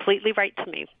sounds completely right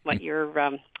to me, what your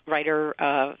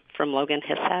writer from Logan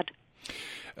has said.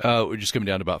 We're just coming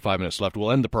down to about 5 minutes left.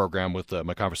 We'll end the program with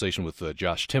my conversation with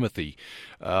Josh Timothy.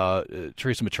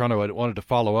 Teresa Mitrano, I wanted to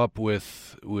follow up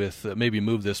with maybe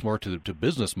move this more to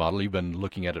business model. You've been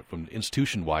looking at it from an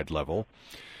institution-wide level.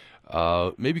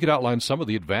 Maybe you could outline some of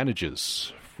the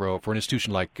advantages for an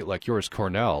institution like yours,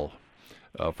 Cornell,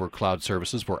 for cloud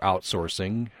services, for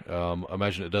outsourcing. I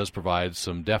imagine it does provide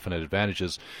some definite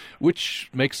advantages, which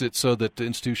makes it so that the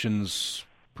institutions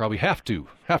probably have to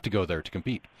go there to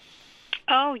compete.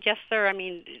 Oh, yes, sir. I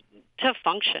mean, to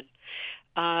function.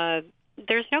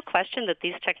 There's no question that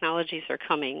these technologies are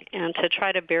coming, and to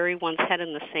try to bury one's head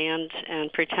in the sand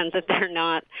and pretend that they're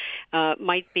not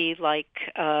might be like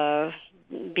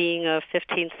being a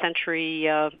 15th century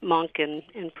monk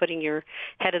and putting your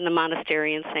head in the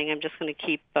monastery and saying, I'm just going to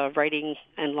keep writing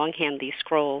and longhand these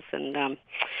scrolls and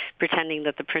pretending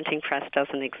that the printing press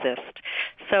doesn't exist.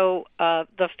 So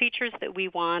the features that we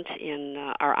want in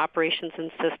our operations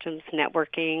and systems,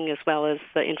 networking, as well as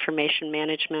the information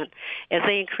management, as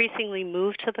they increasingly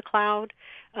move to the cloud,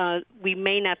 we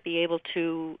may not be able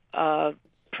to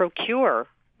procure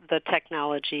the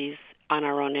technologies on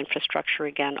our own infrastructure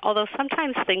again, although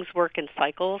sometimes things work in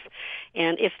cycles.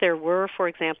 And if there were, for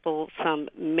example, some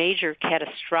major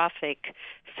catastrophic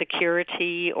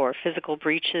security or physical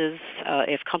breaches,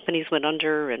 if companies went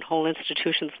under and whole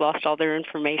institutions lost all their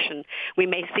information, we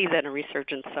may see then a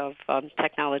resurgence of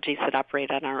technologies that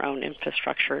operate on our own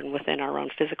infrastructure and within our own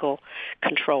physical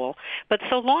control. But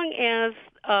so long as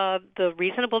the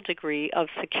reasonable degree of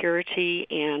security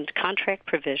and contract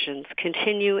provisions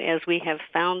continue as we have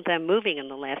found them moving in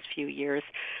the last few years,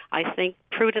 I think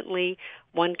prudently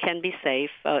one can be safe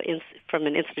from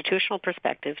an institutional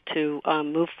perspective to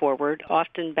move forward,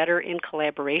 often better in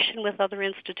collaboration with other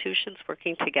institutions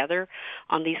working together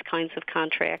on these kinds of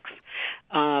contracts.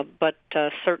 But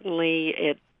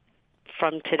certainly,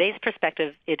 from today's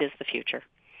perspective, it is the future.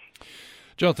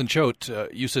 Jonathan Choate,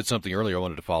 you said something earlier I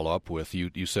wanted to follow up with.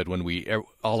 You said when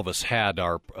all of us had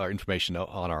our information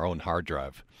on our own hard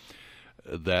drive,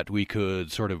 that we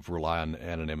could sort of rely on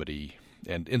anonymity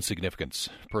insignificance,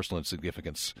 personal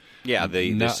insignificance. Yeah,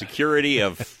 the security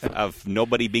of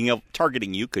nobody being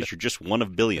targeting you because you're just one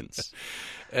of billions.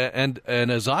 And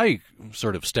as I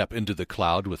sort of step into the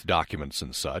cloud with documents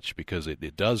and such, because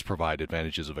it does provide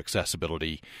advantages of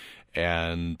accessibility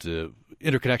and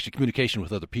interconnection, communication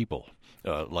with other people.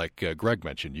 Like Greg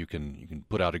mentioned, you can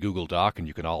put out a Google Doc and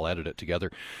you can all edit it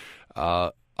together.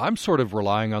 I'm sort of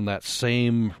relying on that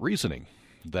same reasoning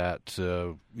that,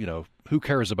 who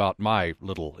cares about my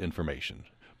little information?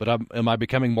 But am I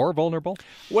becoming more vulnerable?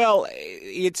 Well,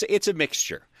 it's a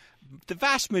mixture. The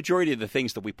vast majority of the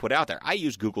things that we put out there, I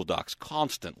use Google Docs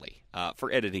constantly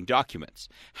for editing documents.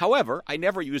 However, I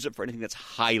never use it for anything that's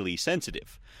highly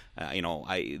sensitive.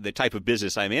 The type of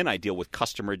business I'm in, I deal with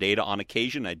customer data on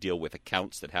occasion. I deal with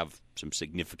accounts that have some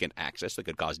significant access that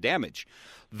could cause damage.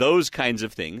 Those kinds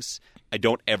of things I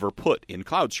don't ever put in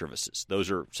cloud services.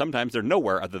 Sometimes they're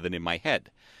nowhere other than in my head.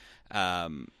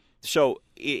 So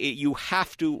you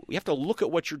have to look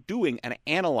at what you're doing and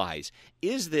analyze.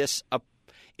 Is this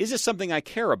something I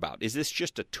care about? Is this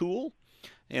just a tool?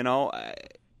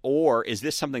 Or is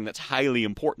this something that's highly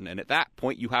important? And at that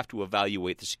point, you have to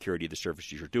evaluate the security of the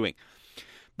services you're doing.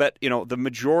 But, the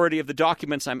majority of the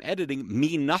documents I'm editing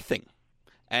mean nothing.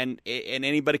 And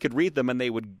anybody could read them and they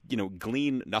would,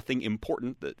 glean nothing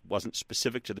important that wasn't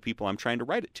specific to the people I'm trying to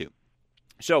write it to.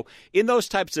 So in those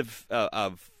types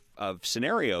of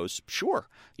scenarios, sure,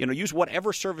 use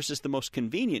whatever service is the most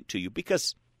convenient to you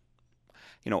because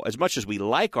as much as we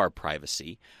like our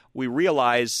privacy, we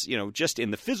realize, just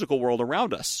in the physical world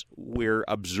around us, we're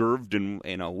observed and,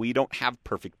 we don't have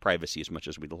perfect privacy as much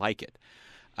as we'd like it.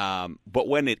 But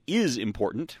when it is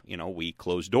important, we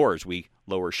close doors, we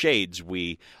lower shades,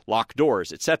 we lock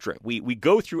doors, etc. We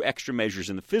go through extra measures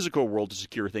in the physical world to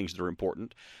secure things that are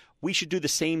important. We should do the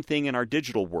same thing in our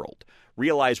digital world.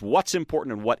 Realize what's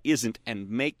important and what isn't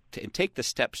and take the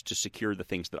steps to secure the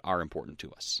things that are important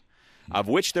to us. Of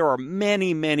which there are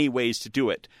many, many ways to do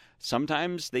it.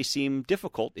 Sometimes they seem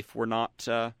difficult if we're not,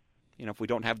 if we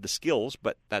don't have the skills,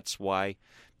 but that's why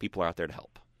people are out there to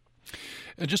help.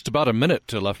 And just about a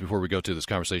minute left before we go to this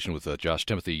conversation with Josh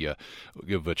Timothy. We'll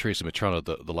give Tracy Mitrano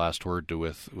the last word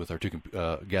with our two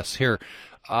guests here.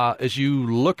 As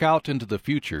you look out into the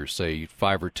future, say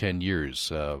 5 or 10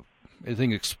 years,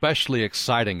 anything especially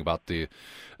exciting about the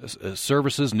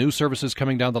new services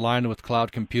coming down the line with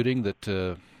cloud computing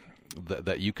that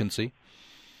you can see?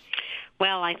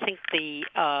 Well, I think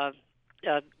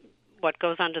what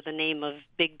goes under the name of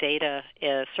big data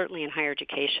is certainly in higher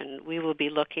education. We will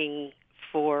be looking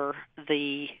for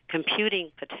the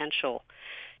computing potential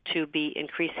to be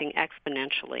increasing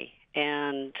exponentially,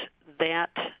 and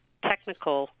that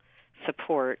technical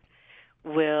support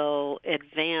will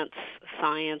advance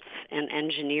science and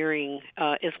engineering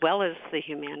as well as the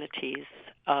humanities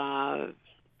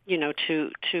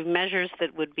to measures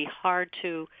that would be hard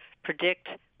to predict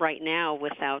right now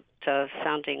without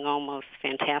sounding almost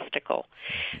fantastical.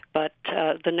 But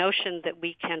the notion that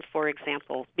we can, for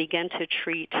example, begin to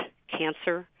treat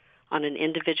cancer on an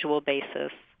individual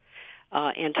basis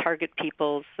and target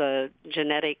people's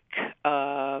genetic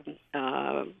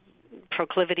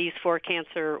proclivities for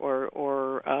cancer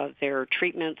or their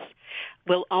treatments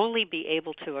will only be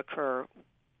able to occur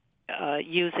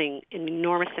using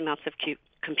enormous amounts of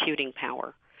computing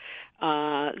power.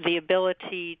 The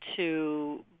ability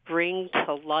to bring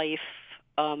to life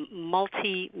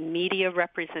multimedia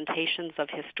representations of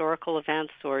historical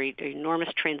events or enormous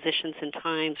transitions in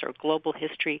times or global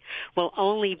history will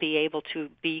only be able to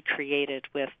be created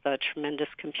with tremendous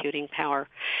computing power.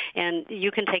 And you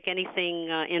can take anything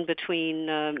in between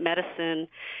medicine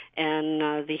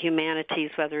and the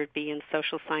humanities, whether it be in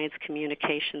social science,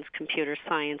 communications, computer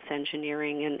science,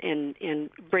 engineering, and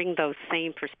bring those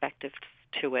same perspectives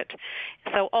to it.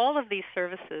 So all of these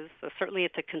services, certainly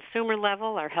at the consumer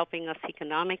level, are helping us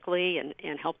economically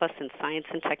and help us in science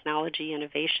and technology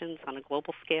innovations on a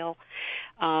global scale.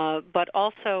 But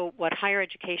also what higher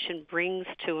education brings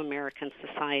to American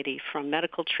society, from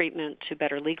medical treatment to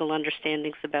better legal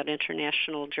understandings about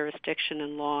international jurisdiction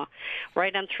and law,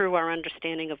 right on through our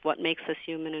understanding of what makes us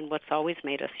human and what's always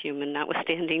made us human,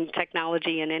 notwithstanding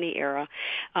technology in any era,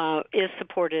 is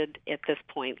supported at this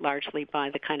point largely by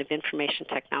the kind of information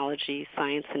technology,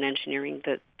 science, and engineering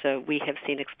that we have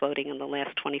seen exploding in the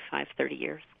last 25, 30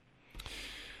 years.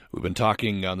 We've been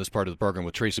talking on this part of the program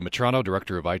with Tracy Mitrano,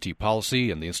 Director of IT Policy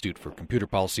and the Institute for Computer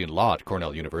Policy and Law at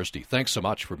Cornell University. Thanks so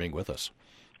much for being with us.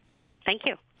 Thank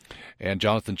you. And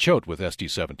Jonathan Choate with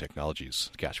SD7 Technologies,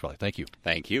 Cache Valley. Thank you.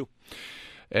 Thank you.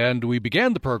 And we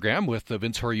began the program with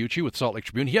Vince Horiuchi with Salt Lake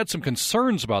Tribune. He had some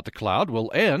concerns about the cloud.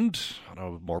 We'll end on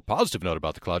a more positive note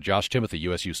about the cloud. Josh Timothy,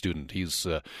 USU student. He's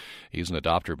an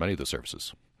adopter of many of the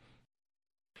services.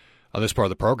 On this part of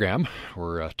the program,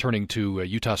 we're turning to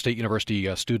Utah State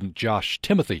University student Josh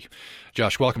Timothy.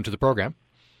 Josh, welcome to the program.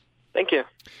 Thank you.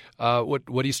 What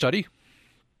do you study?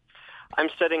 I'm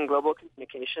studying global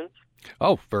communications.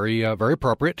 Oh, very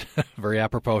appropriate, very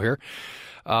apropos here.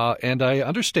 And I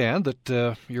understand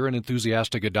that you're an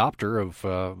enthusiastic adopter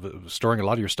of storing a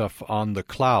lot of your stuff on the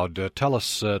cloud. Tell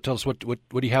us what do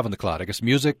you have on the cloud? I guess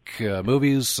music,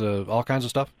 movies, all kinds of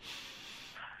stuff.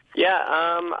 Yeah,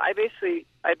 I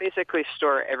basically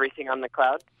store everything on the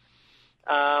cloud,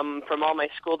 from all my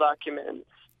school documents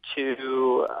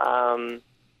to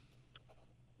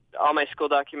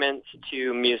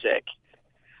music.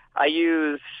 I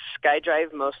use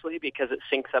SkyDrive mostly because it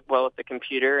syncs up well with the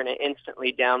computer and it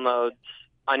instantly downloads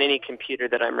on any computer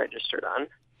that I'm registered on.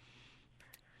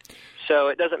 So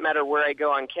it doesn't matter where I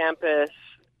go on campus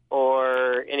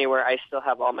or anywhere, I still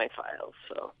have all my files.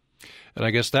 So. And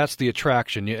I guess that's the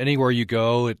attraction. Anywhere you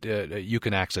go, you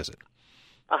can access it.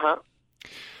 Uh-huh.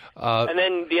 And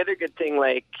then the other good thing,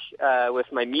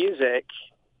 with my music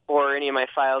or any of my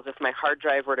files, if my hard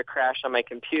drive were to crash on my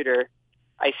computer,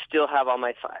 I still have all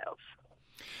my files.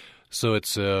 So it's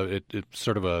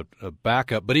sort of a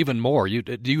backup, but even more.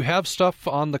 Do you have stuff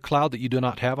on the cloud that you do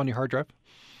not have on your hard drive?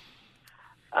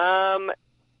 I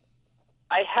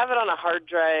have it on a hard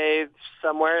drive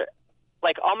somewhere.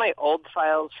 Like all my old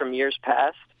files from years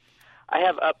past, I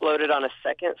have uploaded on a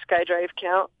second SkyDrive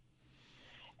account.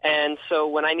 And so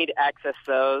when I need to access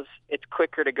those, it's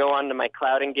quicker to go onto my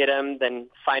cloud and get them than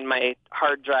find my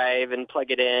hard drive and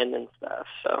plug it in and stuff.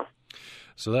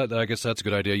 So that, I guess that's a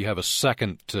good idea. You have a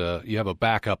you have a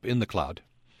backup in the cloud.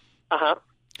 Uh-huh.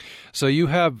 So you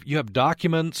have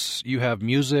documents, you have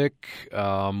music.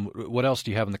 What else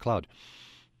do you have in the cloud?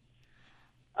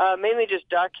 Mainly just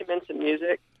documents and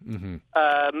music.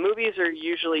 Mm-hmm. Movies are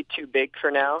usually too big for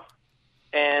now,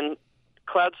 and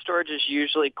cloud storage is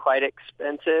usually quite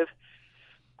expensive.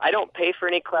 I don't pay for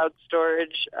any cloud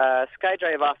storage.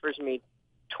 SkyDrive offers me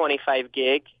 25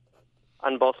 gig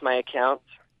on both my accounts.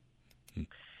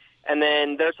 And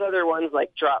then there's other ones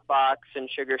like Dropbox and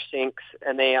SugarSync,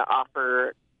 and they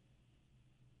offer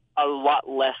a lot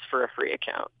less for a free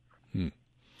account.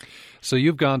 So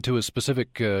you've gone to a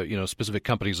specific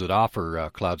companies that offer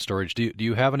cloud storage. Do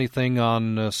you have anything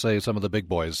on, say, some of the big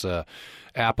boys,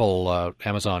 Apple,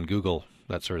 Amazon, Google,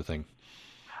 that sort of thing?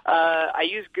 I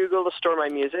use Google to store my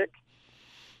music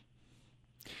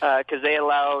because they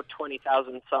allow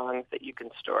 20,000 songs that you can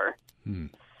store.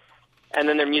 And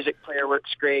then their music player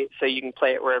works great, so you can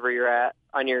play it wherever you're at,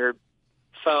 on your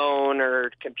phone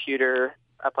or computer,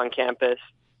 up on campus.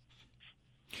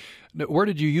 Now, where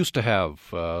did you used to have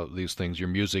these things, your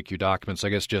music, your documents, I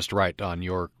guess just right on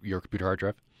your computer hard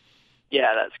drive? Yeah,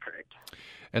 that's correct.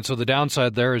 And so the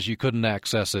downside there is you couldn't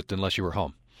access it unless you were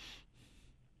home.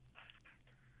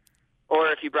 Or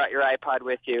if you brought your iPod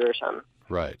with you or something.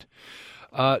 Right.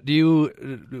 Do you,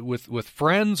 with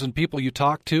friends and people you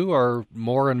talk to, are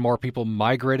more and more people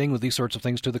migrating with these sorts of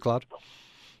things to the cloud?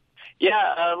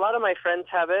 Yeah, a lot of my friends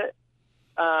have it.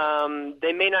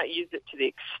 They may not use it to the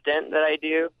extent that I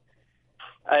do.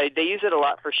 They use it a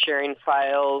lot for sharing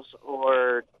files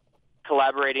or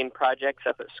collaborating projects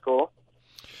up at school.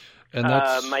 And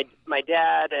that's... my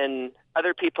dad and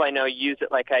other people I know use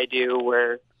it like I do,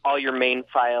 where all your main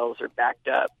files are backed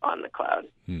up on the cloud.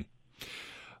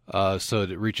 So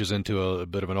it reaches into a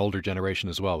bit of an older generation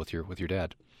as well with your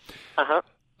dad. Uh-huh.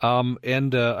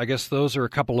 And I guess those are a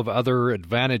couple of other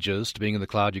advantages to being in the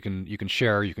cloud. You can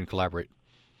share, you can collaborate.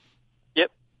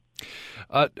 Yep.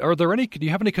 Do you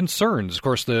have any concerns? Of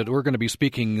course, that we're going to be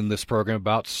speaking in this program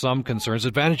about some concerns,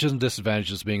 advantages and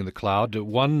disadvantages being in the cloud.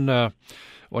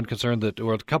 One concern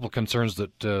or a couple of concerns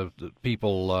that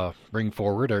people bring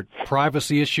forward are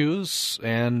privacy issues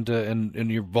and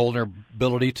your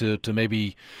vulnerability to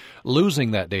maybe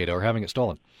losing that data or having it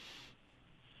stolen.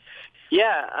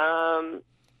 Yeah,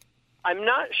 I'm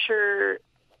not sure,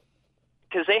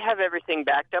 because they have everything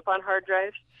backed up on hard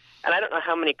drives, and I don't know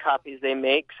how many copies they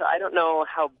make, so I don't know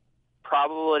how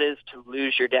probable it is to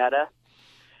lose your data.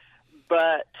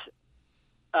 But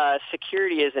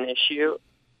security is an issue.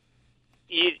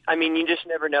 You just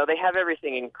never know. They have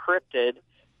everything encrypted,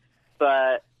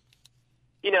 but,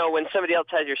 when somebody else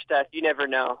has your stuff, you never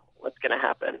know what's going to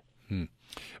happen.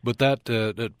 But that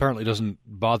apparently doesn't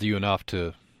bother you enough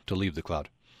to leave the cloud.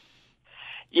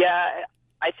 Yeah,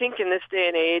 I think in this day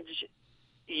and age,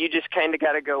 you just kind of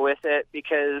got to go with it,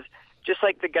 because just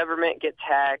like the government gets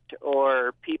hacked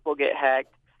or people get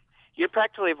hacked, you're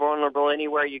practically vulnerable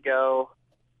anywhere you go,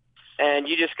 and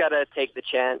you just got to take the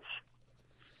chance.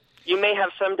 You may have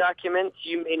some documents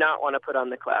you may not want to put on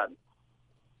the cloud,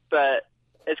 but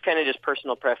it's kind of just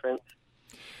personal preference.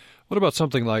 What about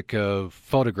something like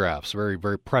photographs, very,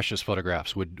 very precious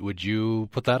photographs? Would you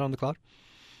put that on the cloud?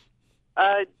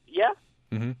 Yeah.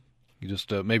 Mm-hmm. You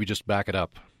just maybe just back it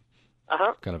up,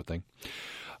 kind of a thing.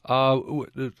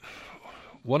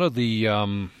 One of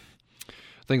the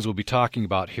things we'll be talking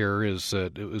about here is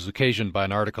it was occasioned by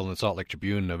an article in the Salt Lake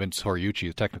Tribune of Vince Horiuchi,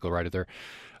 the technical writer there.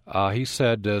 He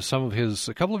said a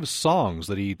couple of his songs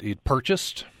that he'd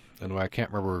purchased, and I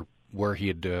can't remember where he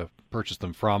had purchased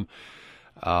them from.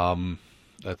 I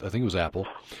think it was Apple.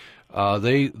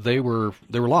 They were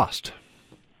lost,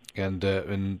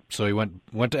 and so he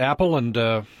went to Apple and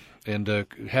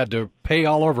had to pay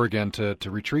all over again to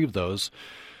retrieve those,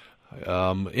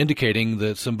 indicating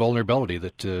that some vulnerability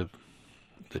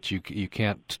that you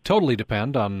can't totally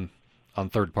depend on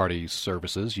third-party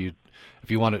services. If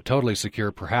you want it totally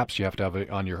secure, perhaps you have to have it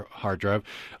on your hard drive.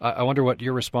 I wonder what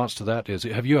your response to that is.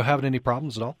 Have you had any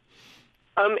problems at all?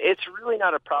 It's really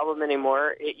not a problem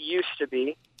anymore. It used to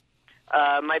be.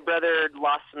 My brother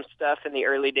lost some stuff in the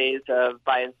early days of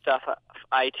buying stuff off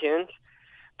iTunes,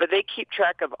 but they keep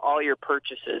track of all your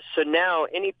purchases. So now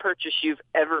any purchase you've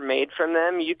ever made from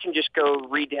them, you can just go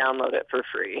re-download it for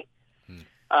free.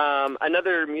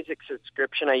 Another music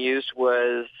subscription I used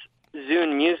was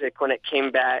Zune Music when it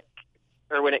came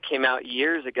out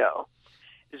years ago.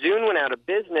 Zune went out of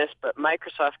business, but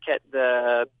Microsoft kept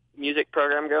the music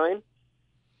program going.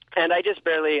 And I just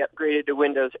barely upgraded to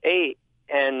Windows 8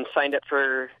 and signed up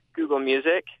for Google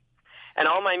Music. And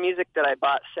all my music that I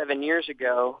bought 7 years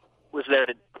ago was there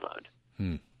to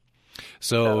download.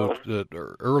 So the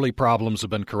early problems have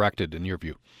been corrected in your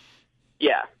view?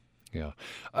 Yeah. Yeah.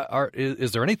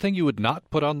 Is there anything you would not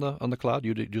put on the cloud?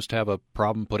 You just have a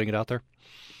problem putting it out there?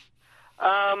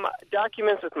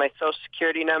 Documents with my Social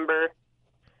Security number,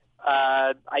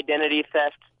 identity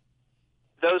theft,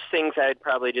 those things I'd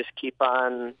probably just keep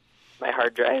on my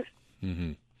hard drive.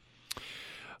 Mm-hmm.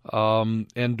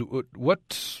 And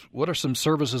what are some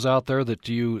services out there that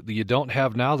you don't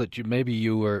have now that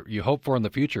you hope for in the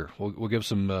future? We'll give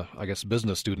some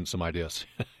business students some ideas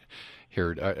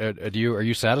here. Are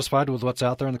you satisfied with what's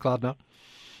out there in the cloud now?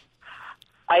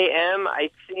 I am. I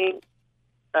think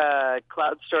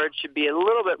cloud storage should be a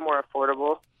little bit more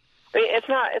affordable. I mean, it's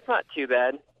not too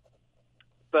bad,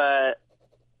 but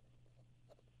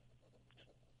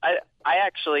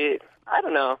I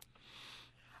don't know.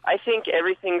 I think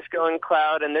everything's going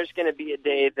cloud, and there's going to be a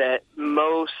day that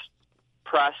most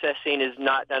processing is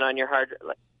not done on your hard,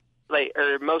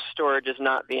 or most storage is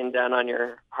not being done on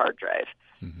your hard drive.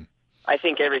 Mm-hmm. I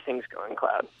think everything's going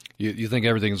cloud. You think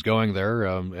everything's going there,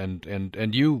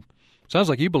 and you sounds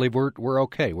like you believe we're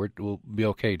okay. We'll be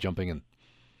okay jumping in.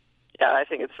 Yeah, I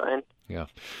think it's fine. Yeah.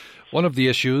 One of the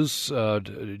issues,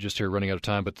 just here running out of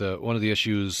time, but one of the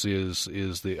issues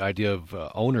is the idea of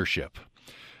ownership.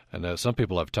 And some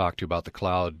people I've talked to about the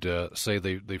cloud say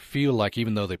they feel like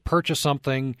even though they purchase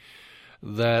something,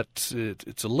 that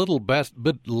it's a little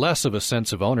bit less of a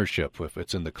sense of ownership if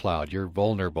it's in the cloud. You're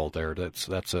vulnerable there.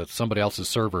 That's somebody else's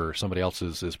server. Somebody else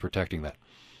is protecting that.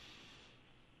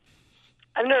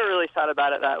 I've never really thought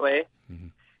about it that way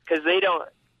because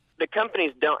the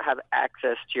companies don't have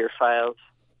access to your files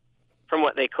from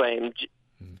what they claim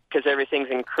because everything's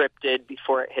encrypted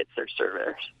before it hits their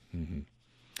servers. Mm-hmm.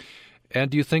 And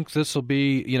do you think this will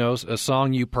be, a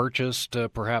song you purchased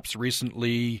perhaps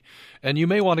recently, and you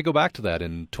may want to go back to that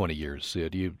in 20 years?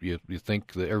 Do you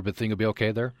think that everything will be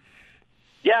okay there?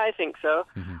 Yeah, I think so.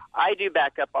 Mm-hmm. I do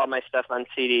back up all my stuff on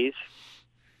CDs.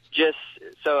 Just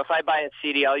so if I buy a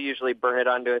CD, I'll usually burn it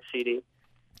onto a CD.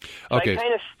 So okay. I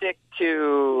kind of stick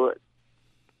to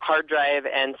hard drive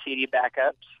and CD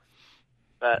backups,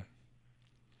 but.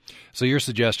 So your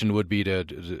suggestion would be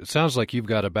it sounds like you've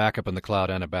got a backup in the cloud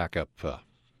and a backup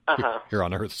here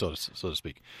on Earth, so to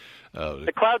speak.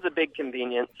 The cloud's a big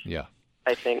convenience. Yeah.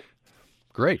 I think.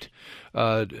 Great.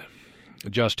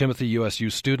 Josh Timothy, USU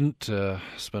student,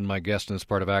 has been my guest in this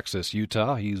part of Access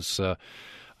Utah. He's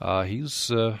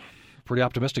pretty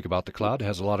optimistic about the cloud,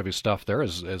 has a lot of his stuff there,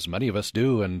 as many of us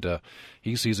do, and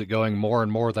he sees it going more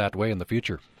and more that way in the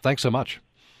future. Thanks so much.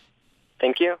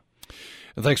 Thank you.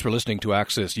 And thanks for listening to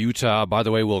Access Utah. By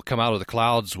the way, we'll come out of the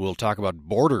clouds. We'll talk about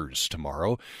borders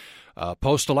tomorrow.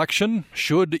 Post-election,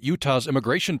 should Utah's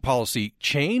immigration policy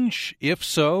change? If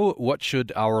so, what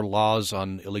should our laws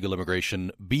on illegal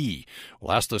immigration be?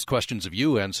 We'll ask those questions of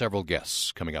you and several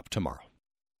guests coming up tomorrow.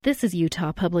 This is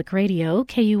Utah Public Radio,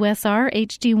 KUSR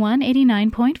HD1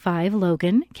 89.5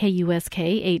 Logan,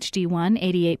 KUSK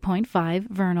HD1 88.5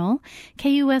 Vernal,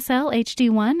 KUSL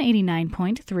HD1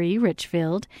 89.3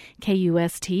 Richfield,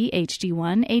 KUST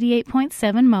HD1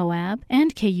 88.7 Moab,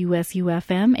 and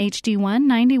KUSUFM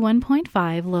HD1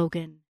 91.5 Logan.